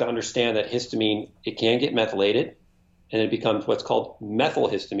you have to understand that histamine, it can get methylated and it becomes what's called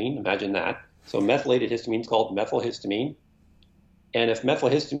methylhistamine. Imagine that. So methylated histamine is called methylhistamine. And if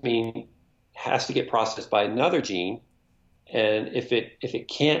methylhistamine has to get processed by another gene, and if it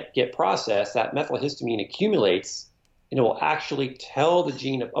can't get processed, that methylhistamine accumulates and it will actually tell the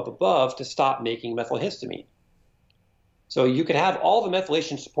gene up above to stop making methylhistamine. So you could have all the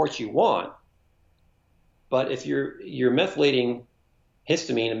methylation supports you want, but if you're methylating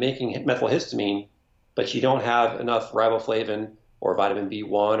histamine and making methylhistamine, but you don't have enough riboflavin or vitamin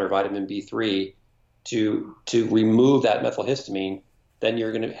B1 or vitamin B3 to remove that methylhistamine, then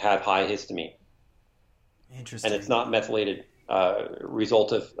you're going to have high histamine. Interesting. And it's not methylated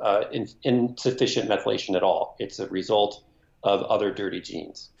result of insufficient methylation at all. It's a result of other dirty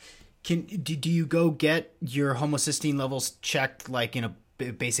genes. Do you go get your homocysteine levels checked like in a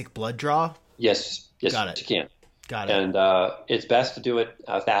basic blood draw? Yes, Got it. You can. Got it. And it's best to do it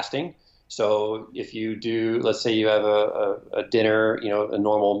fasting. So if you do, let's say you have a dinner, a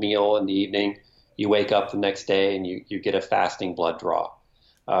normal meal in the evening, you wake up the next day and you get a fasting blood draw.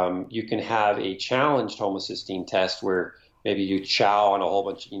 You can have a challenged homocysteine test where maybe you chow on a whole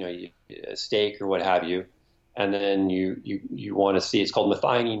bunch, a steak or what have you, and then you want to see, it's called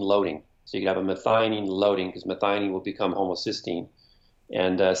methionine loading. So you can have a methionine loading because methionine will become homocysteine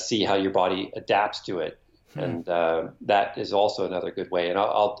and see how your body adapts to it. And that is also another good way. And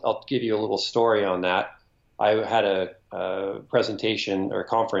I'll give you a little story on that. I had a presentation or a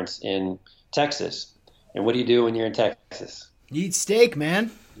conference in Texas. And what do you do when you're in Texas? You eat steak,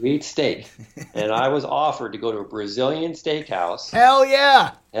 man. You eat steak. And I was offered to go to a Brazilian steakhouse. Hell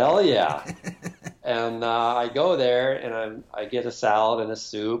yeah. Hell yeah. And I go there and I get a salad and a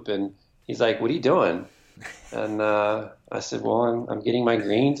soup. And he's like, "What are you doing?" And I said, "Well, I'm getting my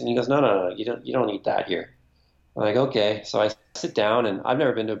greens." And he goes, No, you don't eat that here. I'm like, okay. So I sit down, and I've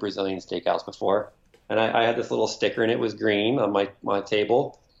never been to a Brazilian steakhouse before. And I had this little sticker, and it was green on my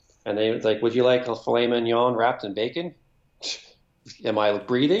table. And they was like, "Would you like a filet mignon wrapped in bacon?" Am I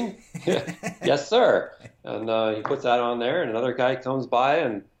breathing? Yes, sir. And he puts that on there, and another guy comes by,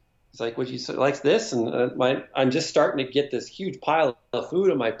 and he's like, "Would you like this?" And I'm just starting to get this huge pile of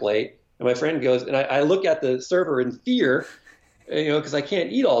food on my plate. And my friend goes, and I look at the server in fear, because I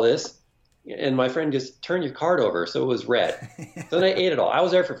can't eat all this. And my friend just turned your card over, so it was red. So then I ate it all. I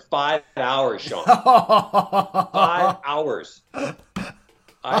was there for 5 hours, Sean. 5 hours.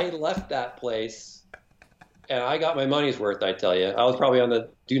 I left that place, and I got my money's worth, I tell you. I was probably on the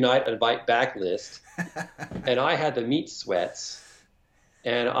do not invite back list, and I had the meat sweats,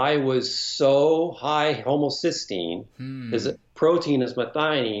 and I was so high homocysteine, because protein is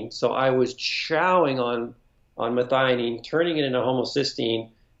methionine, so I was chowing on methionine, turning it into homocysteine,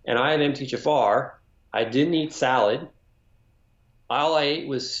 and I had empty Jafar. I didn't eat salad. All I ate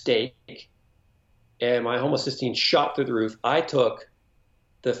was steak, and my homocysteine shot through the roof.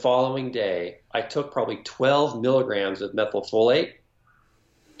 The following day, I took probably 12 milligrams of methylfolate,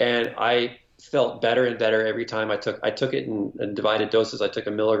 and I felt better and better every time I took it in divided doses. I took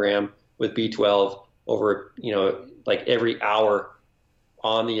a milligram with B12 over, like every hour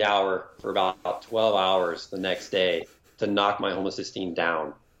on the hour for about 12 hours the next day to knock my homocysteine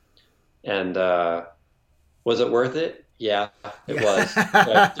down. And was it worth it? Yeah, it was.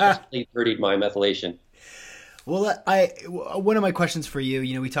 It definitely dirtied my methylation. Well, one of my questions for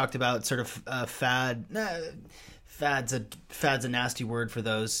you, we talked about sort of fad. Fad's a nasty word for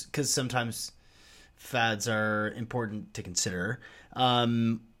those, because sometimes fads are important to consider.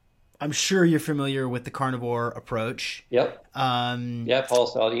 I'm sure you're familiar with the carnivore approach. Yep. Yeah,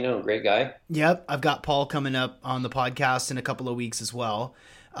 Paul Saladino, great guy. Yep. I've got Paul coming up on the podcast in a couple of weeks as well.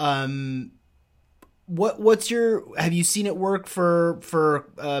 Have you seen it work for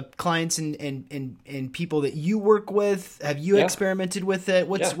clients and people that you work with? Have you experimented with it?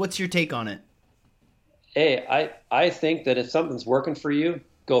 What's your take on it? Hey, I think that if something's working for you,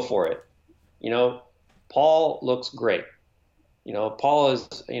 go for it. Paul looks great. Paul is,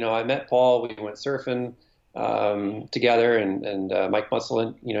 I met Paul, we went surfing together, and Mike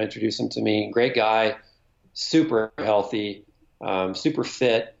Musselin, introduced him to me. Great guy, super healthy, super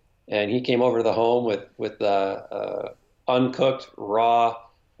fit. And he came over to the home with uncooked, raw, I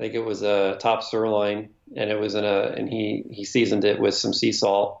think it was a top sirloin, and it was and he seasoned it with some sea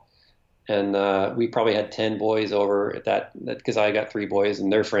salt. And we probably had 10 boys over at that, because I got 3 boys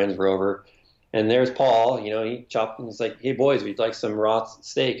and their friends were over. And there's Paul, he chopped, and he's like, "Hey boys, we'd like some raw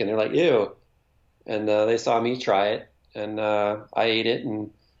steak." And they're like, "Ew." And they saw me try it, and I ate it,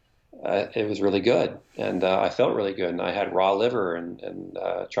 and it was really good. And I felt really good. And I had raw liver and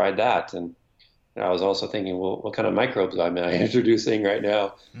tried that. And I was also thinking, well, what kind of microbes am I introducing right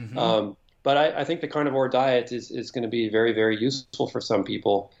now? Mm-hmm. But I think the carnivore diet is going to be very, very useful for some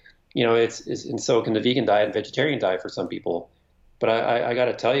people. And so can the vegan diet and vegetarian diet for some people. But I got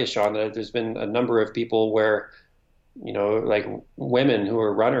to tell you, Sean, that there's been a number of people where, like women who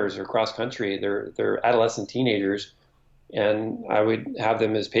are runners or cross country, they're adolescent teenagers, and I would have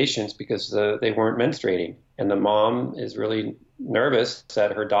them as patients because they weren't menstruating. And the mom is really nervous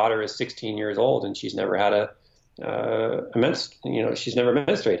that her daughter is 16 years old and she's never had she's never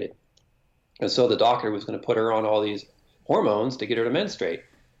menstruated. And so the doctor was going to put her on all these hormones to get her to menstruate.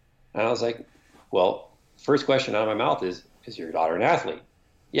 And I was like, well, first question out of my mouth is your daughter an athlete?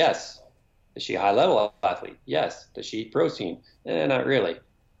 Yes. Is she a high level athlete? Yes. Does she eat protein? Not really.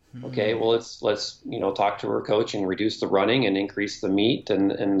 Okay, well, let's talk to her coach and reduce the running and increase the meat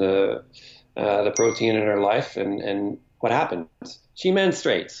and the protein in her life. And what happens? She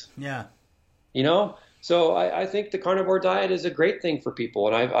menstruates. Yeah. So I think the carnivore diet is a great thing for people.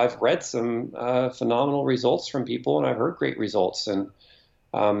 And I've read some phenomenal results from people, and I've heard great results. And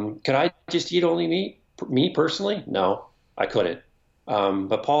could I just eat only meat? Me personally? No, I couldn't.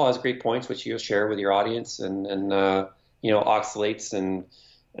 But Paul has great points, which he'll share with your audience, and oxalates and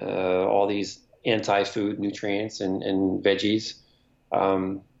all these anti-food nutrients and veggies.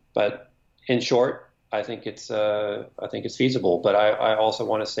 But in short, I think it's feasible. But I also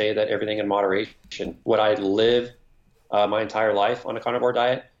want to say that everything in moderation. Would I live my entire life on a carnivore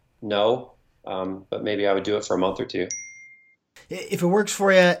diet? No. But maybe I would do it for a month or two. If it works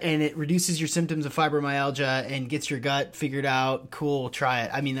for you and it reduces your symptoms of fibromyalgia and gets your gut figured out, cool, try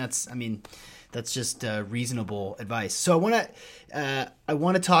it. That's just reasonable advice. So I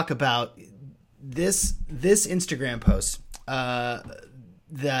want to talk about this Instagram post that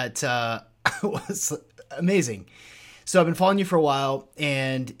was amazing. So I've been following you for a while,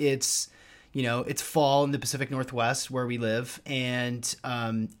 and it's fall in the Pacific Northwest where we live, and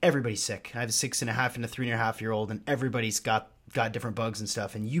everybody's sick. I have a 6.5 and a 3.5-year-old, and everybody's got different bugs and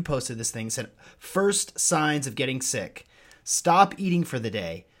stuff. And you posted this thing, said, first signs of getting sick: stop eating for the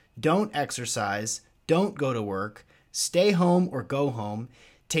day, don't exercise, don't go to work, stay home or go home,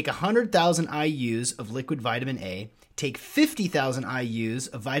 take 100,000 IUs of liquid vitamin A, take 50,000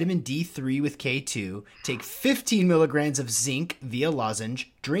 IUs of vitamin D3 with K2, take 15 milligrams of zinc via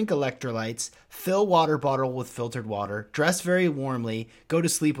lozenge, drink electrolytes, fill water bottle with filtered water, dress very warmly, go to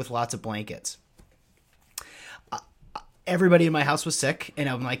sleep with lots of blankets. Everybody in my house was sick, and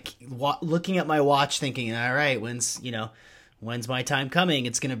I'm like looking at my watch thinking, all right, when's my time coming?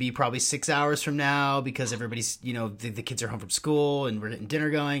 It's going to be probably 6 hours from now because everybody's, the kids are home from school and we're getting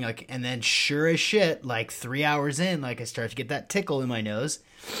dinner going. Like, and then sure as shit, like 3 hours in, like I start to get that tickle in my nose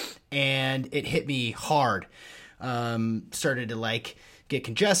and it hit me hard. Started to like get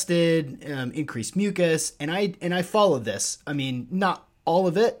congested, increased mucus. And I followed this. I mean, not all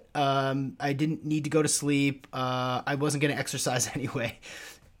of it. I didn't need to go to sleep. I wasn't going to exercise anyway,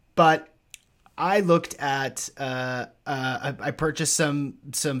 but I looked at, I purchased some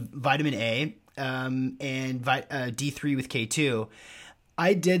vitamin A, and D3 with K2.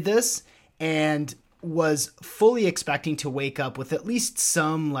 I did this and was fully expecting to wake up with at least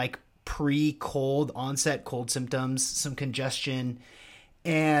some like pre-cold onset cold symptoms, some congestion.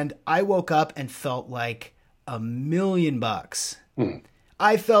 And I woke up and felt like $1,000,000.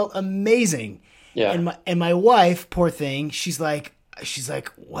 I felt amazing. Yeah. And my wife, poor thing, she's like,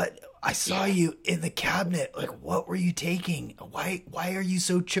 what? I saw you in the cabinet. Like, what were you taking? Why are you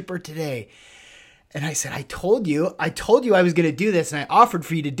so chipper today? And I said, I told you I was going to do this, and I offered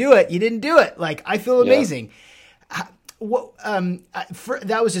for you to do it. You didn't do it. Like, I feel amazing. That's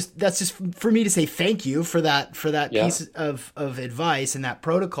just for me to say thank you for that piece of advice and that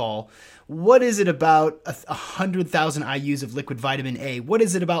protocol. What is it about 100,000 IUs of liquid vitamin A? What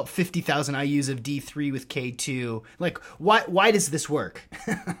is it about 50,000 IUs of D3 with K2? Like, why does this work?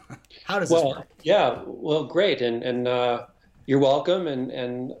 How does this work? Yeah, well, great. And you're welcome.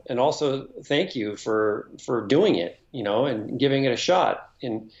 And also thank you for doing it, and giving it a shot.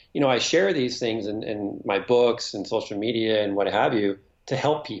 And, I share these things in my books and social media and what have you to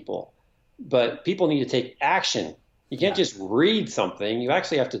help people, but people need to take action. You can't just read something. You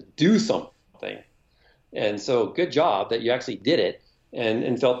actually have to do something. And so good job that you actually did it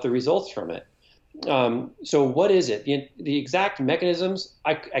and felt the results from it. So what is it? The exact mechanisms,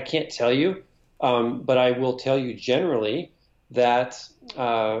 I can't tell you, but I will tell you generally that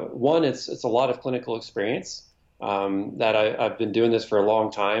one, it's a lot of clinical experience, that I've been doing this for a long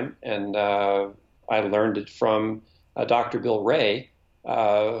time. And I learned it from Dr. Bill Ray,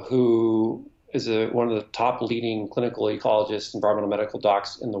 who is one of the top leading clinical ecologists, environmental medical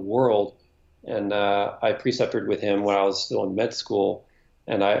docs in the world. And I precepted with him when I was still in med school.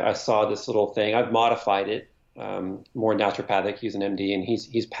 And I saw this little thing. I've modified it, more naturopathic. He's an MD, and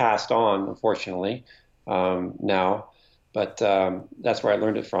he's passed on, unfortunately, now. But that's where I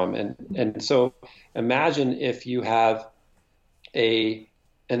learned it from. And so imagine if you have an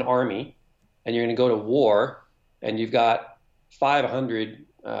army, and you're going to go to war, and you've got 500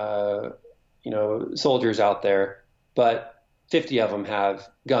 soldiers out there, but 50 of them have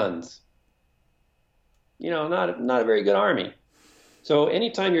guns. Not a very good army. So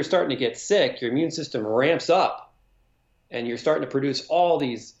anytime you're starting to get sick, your immune system ramps up, and you're starting to produce all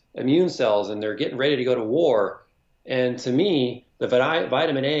these immune cells, and they're getting ready to go to war. And to me, the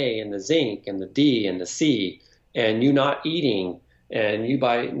vitamin A and the zinc and the D and the C, and you not eating, and you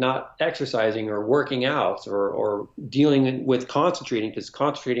by not exercising or working out or dealing with concentrating, because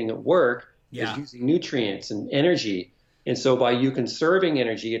concentrating at work is using nutrients and energy. And so by you conserving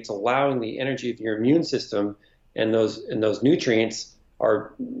energy, it's allowing the energy of your immune system, and those nutrients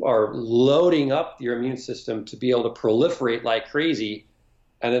are loading up your immune system to be able to proliferate like crazy.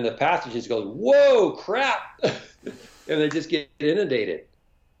 And then the pathogens go, whoa, crap, and they just get inundated.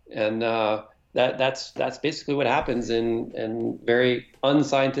 And that's basically what happens in very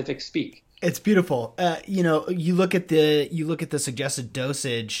unscientific speak. It's beautiful. You look at the suggested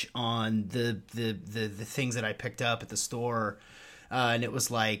dosage on the things that I picked up at the store, and it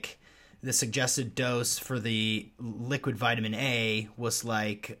was like the suggested dose for the liquid vitamin A was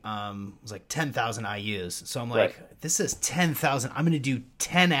like 10,000 IUs. So I'm like, This is 10,000. I'm going to do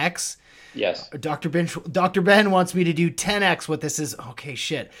 10x. Yes. Dr. Ben wants me to do 10x what this is. Okay,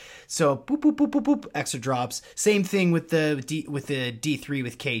 shit. So boop, boop, boop, boop, boop, extra drops. Same thing with the D3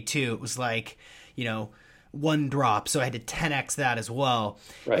 with K2. It was like, one drop. So I had to 10x that as well.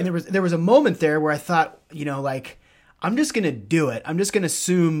 Right. And there was a moment there where I thought, I'm just going to do it. I'm just going to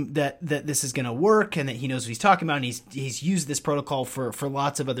assume that this is going to work and that he knows what he's talking about. And he's used this protocol for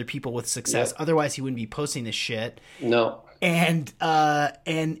lots of other people with success. Yep. Otherwise he wouldn't be posting this shit. No. And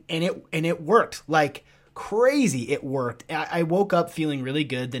it worked like crazy. It worked. I woke up feeling really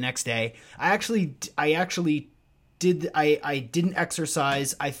good the next day. I didn't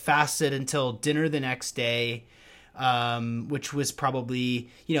exercise. I fasted until dinner the next day. which was probably,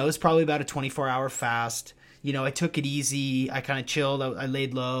 it was probably about a 24-hour fast. I took it easy. I kind of chilled. I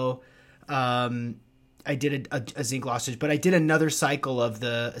laid low. I did a zinc lossage, but I did another cycle of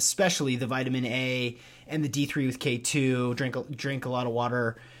especially the vitamin A and the D3 with K2, drink a lot of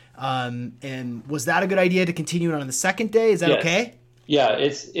water. And was that a good idea to continue it on the second day? Is that okay? Yeah,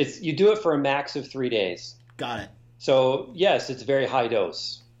 you do it for a max of 3 days. Got it. So yes, it's a very high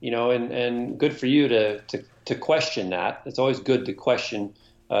dose, and good for you to question that. It's always good to question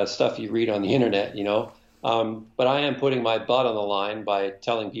stuff you read on the internet, but I am putting my butt on the line by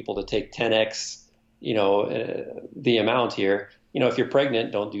telling people to take 10x, the amount here. If you're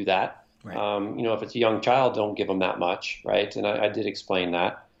pregnant, don't do that. Right. If it's a young child, don't give them that much, right? And I did explain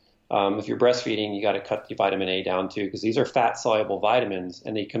that. If you're breastfeeding, you got to cut the vitamin A down too, because these are fat-soluble vitamins,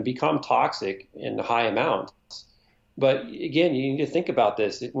 and they can become toxic in high amounts. But again, you need to think about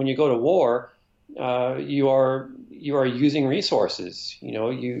this. When you go to war, you are using resources.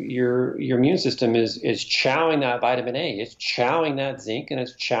 Your immune system is chowing that vitamin A, it's chowing that zinc, and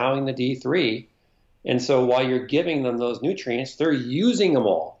it's chowing the D3. And so while you're giving them those nutrients, they're using them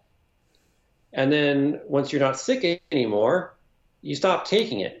all. And then once you're not sick anymore, you stop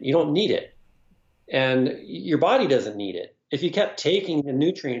taking it. You don't need it. And your body doesn't need it. If you kept taking the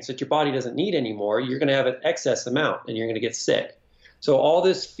nutrients that your body doesn't need anymore, you're going to have an excess amount and you're going to get sick. So all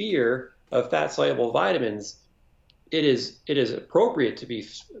this fear of fat-soluble vitamins, it is appropriate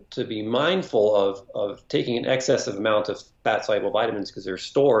to be mindful of taking an excessive amount of fat-soluble vitamins because they're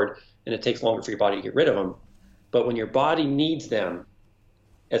stored and it takes longer for your body to get rid of them. But when your body needs them,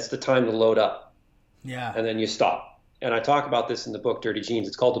 it's the time to load up. Yeah. And then you stop. And I talk about this in the book, Dirty Genes.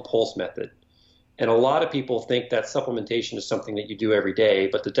 It's called the Pulse Method. And a lot of people think that supplementation is something that you do every day,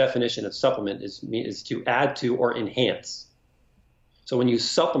 but the definition of supplement is to add to or enhance. So when you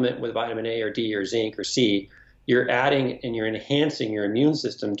supplement with vitamin A or D or zinc or C, you're adding and you're enhancing your immune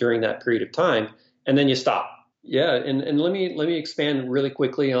system during that period of time, and then you stop. Yeah, and let me expand really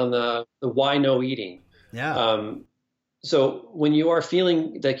quickly on the why no eating. Yeah. So when you are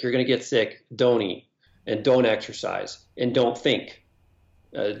feeling that you're going to get sick, don't eat and don't exercise and don't think.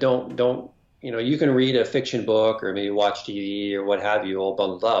 Don't you can read a fiction book or maybe watch TV or what have you, all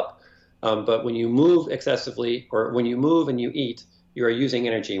bundled up. But when you move excessively, or when you move and you eat, you are using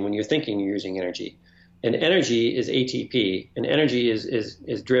energy. When you're thinking, you're using energy. And energy is ATP, and energy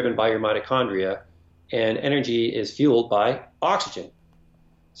is driven by your mitochondria, and energy is fueled by oxygen.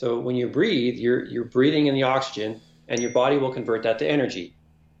 So when you breathe, you're breathing in the oxygen, and your body will convert that to energy.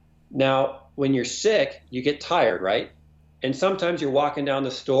 Now, when you're sick, you get tired, right? And sometimes you're walking down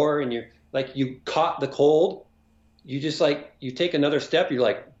the store and you caught the cold. You take another step, you're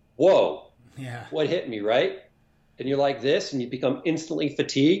like, whoa, yeah, what hit me, right? And you're like this, and you become instantly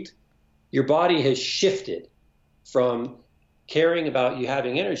fatigued. Your body has shifted from caring about you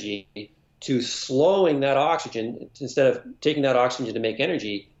having energy to slowing that oxygen. Instead of taking that oxygen to make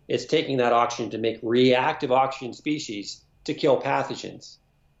energy, it's taking that oxygen to make reactive oxygen species to kill pathogens.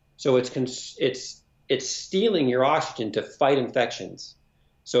 So it's stealing your oxygen to fight infections.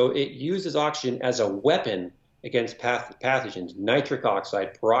 So it uses oxygen as a weapon against pathogens. Nitric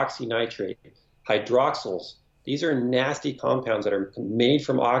oxide, peroxynitrate, hydroxyls. These are nasty compounds that are made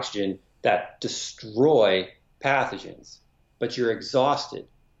from oxygen that destroy pathogens. But you're exhausted.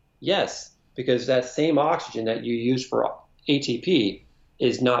 Yes, because that same oxygen that you use for ATP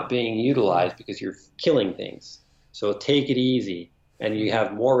is not being utilized because you're killing things. So take it easy, and you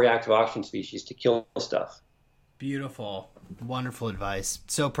have more reactive oxygen species to kill stuff. Beautiful. Wonderful advice.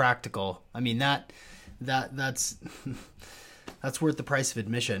 So practical. I mean, that's worth the price of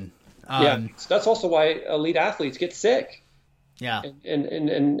admission. That's also why elite athletes get sick. Yeah.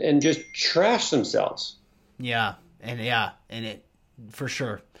 And just trash themselves. Yeah. And it for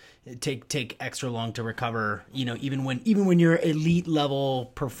sure take extra long to recover, even when you're elite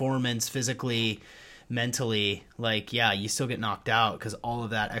level performance physically, mentally, you still get knocked out because all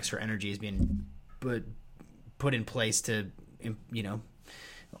of that extra energy is being put in place to,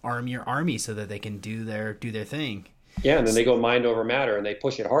 arm your army so that they can do their thing. Yeah. And then they go mind over matter and they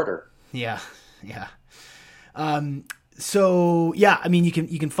push it harder. Yeah. Yeah. So yeah, I mean, you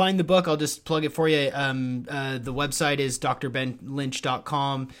can find the book. I'll just plug it for you. The website is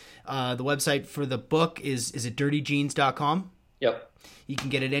drbenlynch.com. The website for the book is it dirtygenes.com? Yep. You can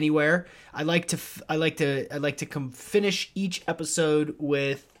get it anywhere. I like to finish each episode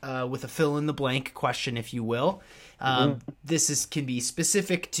with a fill in the blank question, if you will. This can be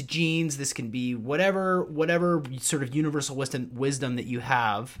specific to genes. This can be whatever sort of universal wisdom that you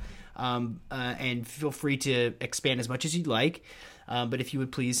have. And feel free to expand as much as you'd like. But if you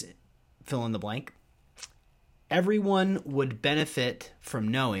would please fill in the blank. everyone would benefit from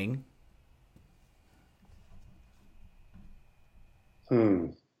knowing.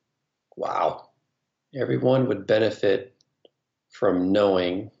 Wow. Everyone would benefit from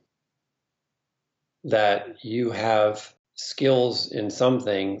knowing that you have skills in some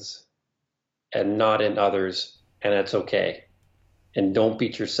things and not in others, and that's okay. And don't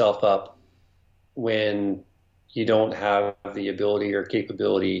beat yourself up when you don't have the ability or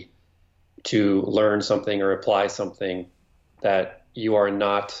capability to learn something or apply something that you are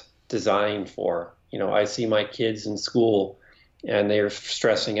not designed for. I see my kids in school and they're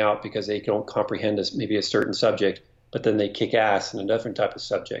stressing out because they don't comprehend maybe a certain subject, but then they kick ass in a different type of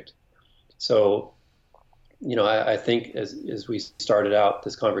subject. So, I think as we started out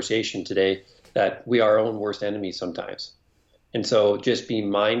this conversation today, that we are our own worst enemies sometimes. And so just be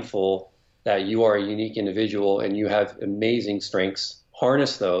mindful that you are a unique individual and you have amazing strengths,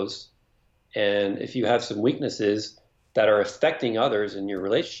 harness those. And if you have some weaknesses that are affecting others in your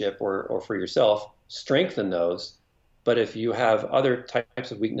relationship or for yourself, strengthen those. But if you have other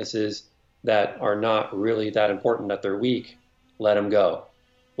types of weaknesses that are not really that important, that they're weak, let them go.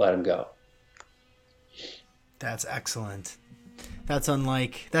 Let them go. That's excellent. That's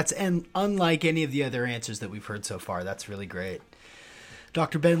unlike any of the other answers that we've heard so far. That's really great.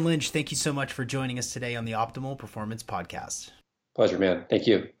 Dr. Ben Lynch, thank you so much for joining us today on the Optimal Performance Podcast. Pleasure, man. Thank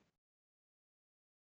you.